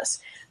examples of this.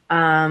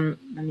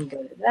 Let me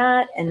go to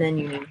that, and then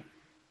you need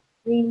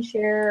screen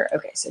share.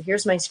 Okay, so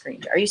here's my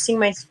screen. Are you seeing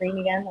my screen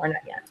again, or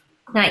not yet?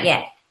 Not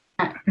yet.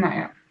 Not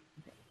yet.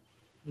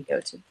 Let me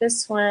go to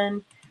this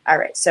one. All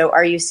right, so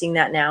are you seeing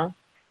that now?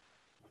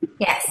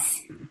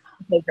 Yes.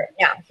 Okay, great.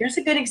 Now, here's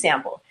a good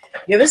example.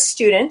 You have a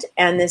student,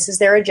 and this is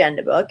their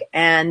agenda book,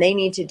 and they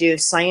need to do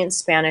science,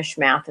 Spanish,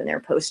 math in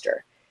their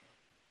poster.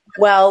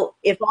 Well,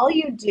 if all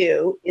you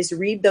do is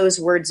read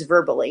those words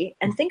verbally,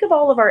 and think of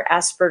all of our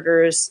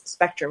Asperger's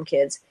spectrum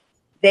kids,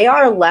 they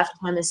are left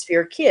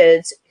hemisphere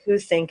kids who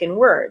think in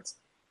words.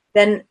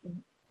 Then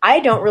I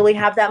don't really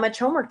have that much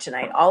homework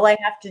tonight. All I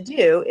have to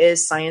do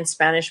is science,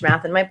 Spanish,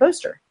 math in my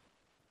poster.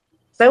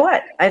 So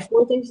what? I have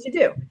 4 things to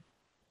do.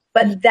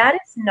 But that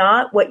is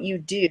not what you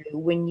do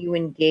when you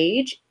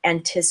engage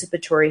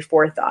anticipatory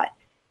forethought.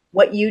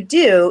 What you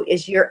do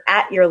is you're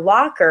at your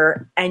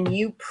locker and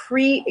you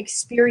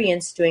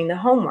pre-experience doing the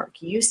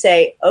homework. You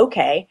say,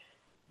 okay,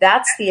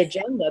 that's the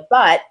agenda,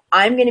 but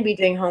I'm going to be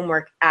doing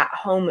homework at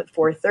home at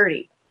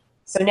 4:30.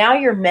 So now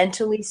you're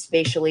mentally,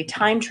 spatially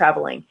time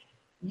traveling.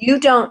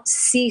 You don't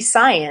see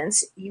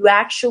science. You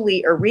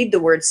actually, or read the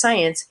word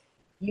science,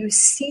 you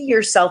see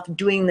yourself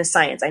doing the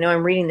science. I know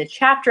I'm reading the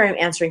chapter, I'm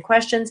answering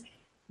questions,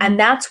 and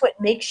that's what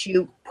makes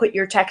you put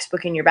your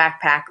textbook in your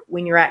backpack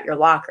when you're at your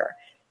locker.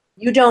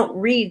 You don't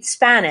read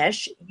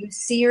Spanish. You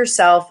see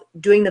yourself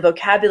doing the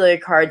vocabulary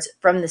cards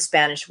from the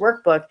Spanish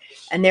workbook,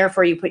 and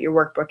therefore you put your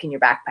workbook in your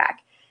backpack.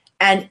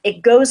 And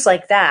it goes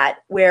like that,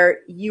 where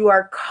you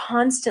are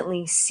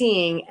constantly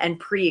seeing and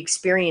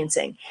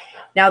pre-experiencing.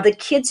 Now, the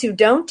kids who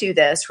don't do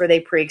this, where they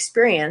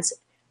pre-experience,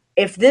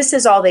 if this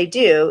is all they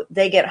do,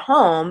 they get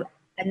home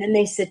and then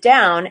they sit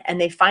down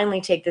and they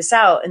finally take this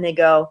out and they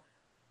go,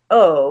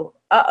 oh,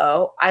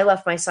 I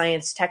left my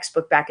science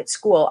textbook back at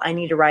school. I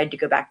need a ride to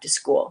go back to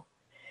school.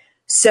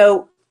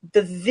 So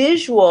the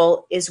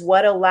visual is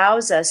what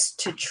allows us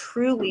to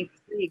truly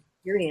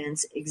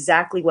pre-experience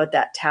exactly what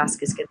that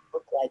task is going to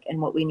look like and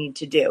what we need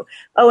to do.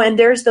 Oh, and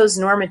there's those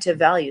normative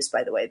values,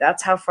 by the way.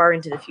 That's how far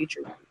into the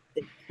future.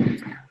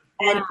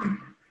 And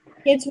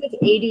kids with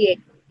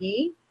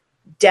ADHD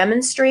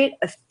demonstrate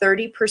a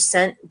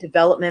 30%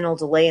 developmental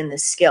delay in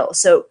this skill.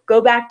 So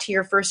go back to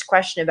your first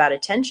question about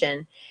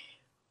attention.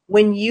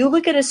 When you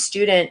look at a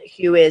student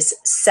who is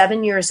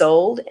 7 years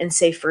old and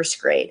say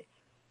first grade,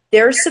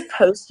 they're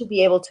supposed to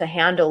be able to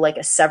handle like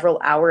a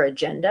several-hour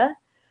agenda.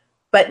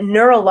 But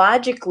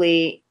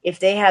neurologically,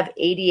 if they have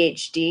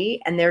ADHD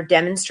and they're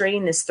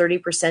demonstrating this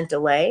 30%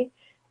 delay,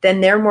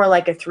 then they're more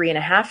like a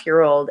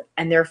 3.5-year-old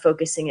and they're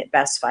focusing at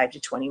best 5 to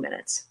 20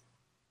 minutes.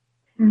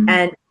 Mm-hmm.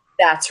 And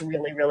that's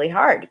really, really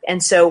hard.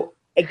 And so,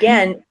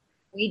 again,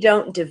 we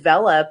don't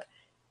develop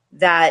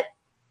that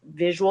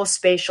visual,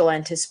 spatial,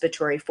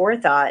 anticipatory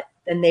forethought,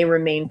 then they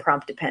remain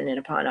prompt dependent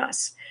upon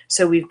us.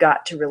 So we've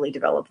got to really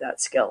develop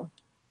that skill.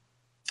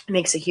 It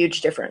makes a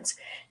huge difference.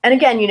 And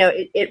again, you know,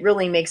 it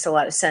really makes a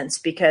lot of sense,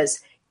 because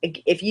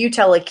if you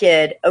tell a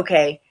kid,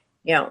 okay,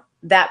 you know,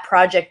 that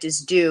project is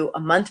due a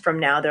month from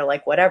now, they're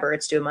like, whatever,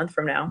 it's due a month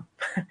from now.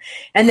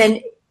 And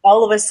then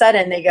all of a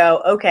sudden they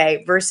go,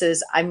 okay,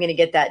 versus I'm going to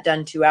get that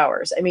done 2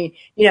 hours. I mean,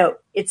 you know,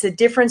 it's a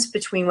difference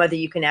between whether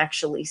you can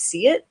actually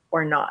see it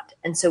or not.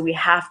 And so we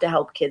have to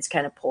help kids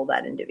kind of pull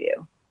that into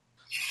view.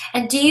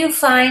 And do you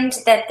find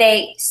that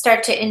they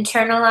start to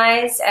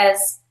internalize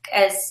as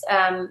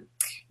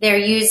they're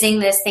using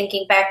this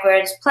thinking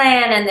backwards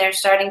plan, and they're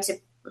starting to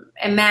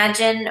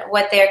imagine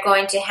what they're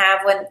going to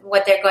have,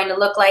 what they're going to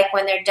look like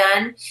when they're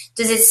done?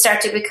 Does it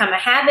start to become a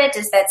habit?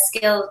 Does that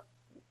skill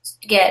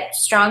get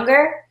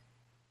stronger?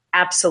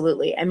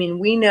 Absolutely. I mean,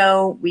 we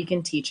know we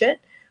can teach it.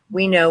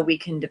 We know we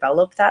can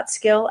develop that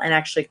skill and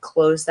actually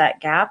close that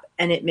gap.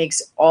 And it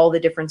makes all the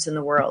difference in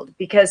the world.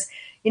 Because,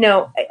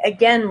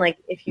 again, like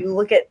if you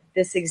look at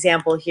this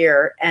example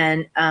here,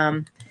 and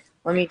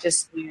let me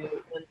just do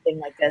one thing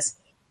like this.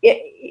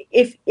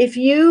 If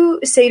you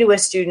say to a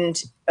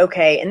student,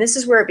 okay, and this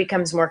is where it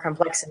becomes more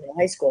complex in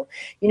high school,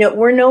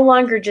 we're no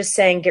longer just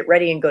saying, get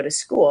ready and go to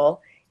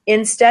school.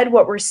 Instead,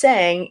 what we're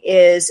saying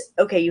is,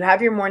 okay, you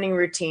have your morning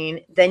routine,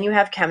 then you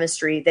have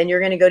chemistry, then you're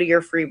going to go to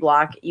your free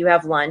block, you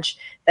have lunch,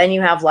 then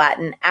you have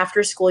Latin.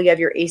 After school, you have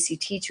your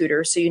ACT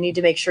tutor, so you need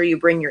to make sure you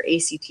bring your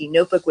ACT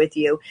notebook with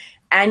you,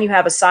 and you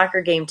have a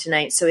soccer game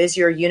tonight, so is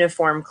your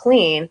uniform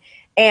clean?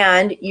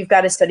 And you've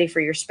got to study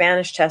for your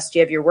Spanish test,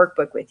 you have your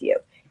workbook with you.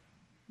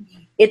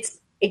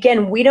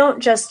 Again, we don't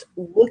just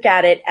look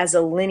at it as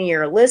a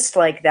linear list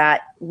like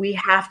that. We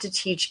have to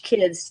teach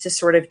kids to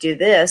sort of do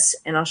this,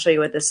 and I'll show you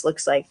what this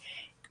looks like,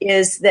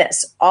 is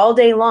this. All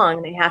day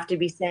long, they have to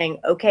be saying,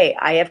 okay,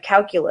 I have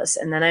calculus,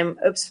 and then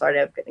sorry,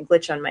 I've got a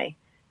glitch on my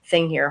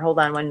thing here. Hold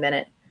on 1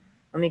 minute.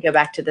 Let me go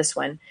back to this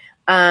one.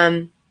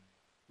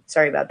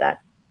 Sorry about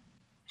that.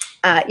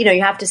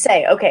 You have to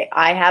say, okay,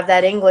 I have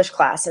that English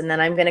class, and then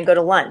I'm going to go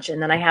to lunch,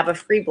 and then I have a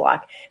free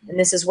block, and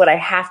this is what I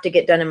have to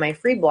get done in my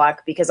free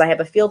block because I have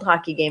a field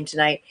hockey game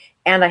tonight,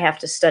 and I have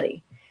to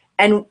study.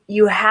 And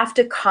you have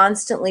to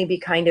constantly be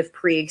kind of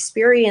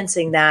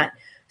pre-experiencing that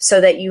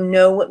so that you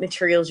know what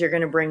materials you're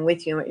going to bring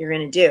with you and what you're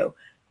going to do.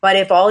 But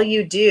if all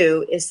you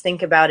do is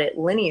think about it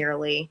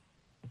linearly,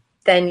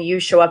 then you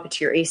show up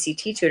to your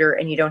ACT tutor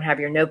and you don't have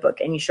your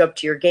notebook, and you show up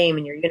to your game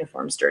and your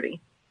uniform's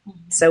dirty.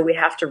 So we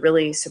have to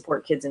really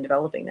support kids in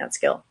developing that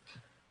skill.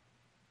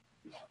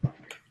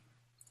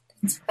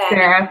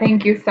 Sarah,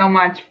 thank you so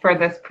much for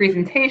this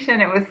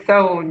presentation. It was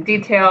so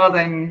detailed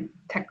and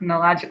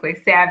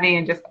technologically savvy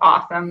and just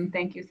awesome.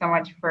 Thank you so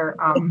much for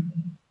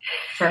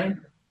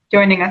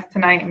joining us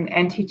tonight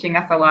and teaching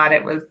us a lot.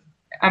 It was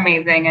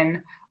amazing.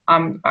 And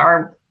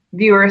our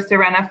viewer,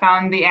 Serena,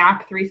 found the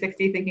app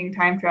 360 Thinking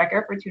Time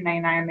Tracker for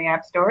 $2.99 in the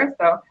App Store.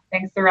 So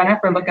thanks, Serena,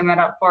 for looking that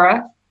up for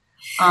us.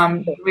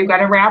 We've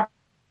got a wrap.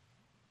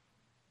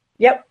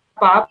 Yep.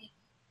 Bob.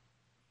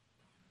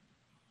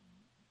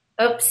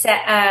 Oops,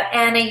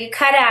 Anna, you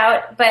cut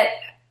out, but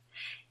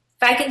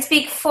if I can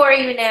speak for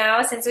you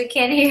now, since we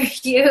can't hear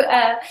you,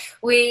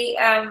 we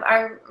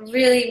are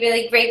really,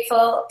 really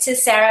grateful to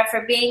Sarah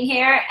for being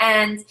here,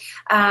 and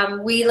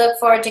we look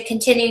forward to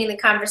continuing the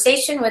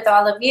conversation with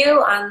all of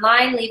you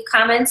online. Leave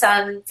comments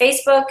on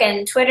Facebook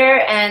and Twitter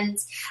and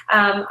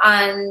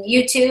on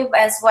YouTube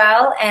as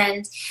well.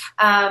 And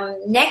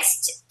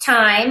next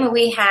time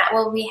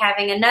we'll be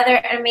having another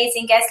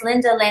amazing guest.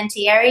 Linda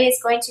Lantieri is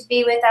going to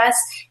be with us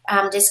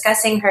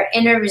discussing her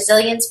Inner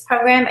Resilience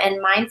Program and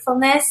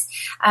mindfulness.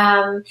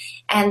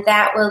 And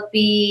that will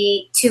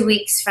be 2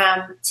 weeks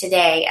from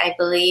today, I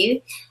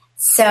believe.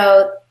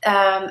 So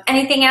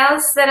anything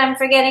else that I'm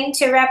forgetting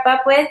to wrap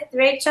up with,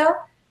 Rachel?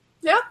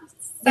 Yeah,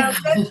 sounds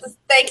good.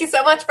 Thank you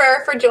so much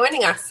for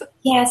joining us.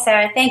 Yeah,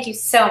 Sarah, thank you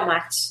so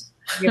much.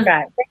 You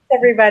bet. Thanks,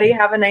 everybody.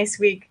 Have a nice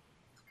week.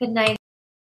 Good night.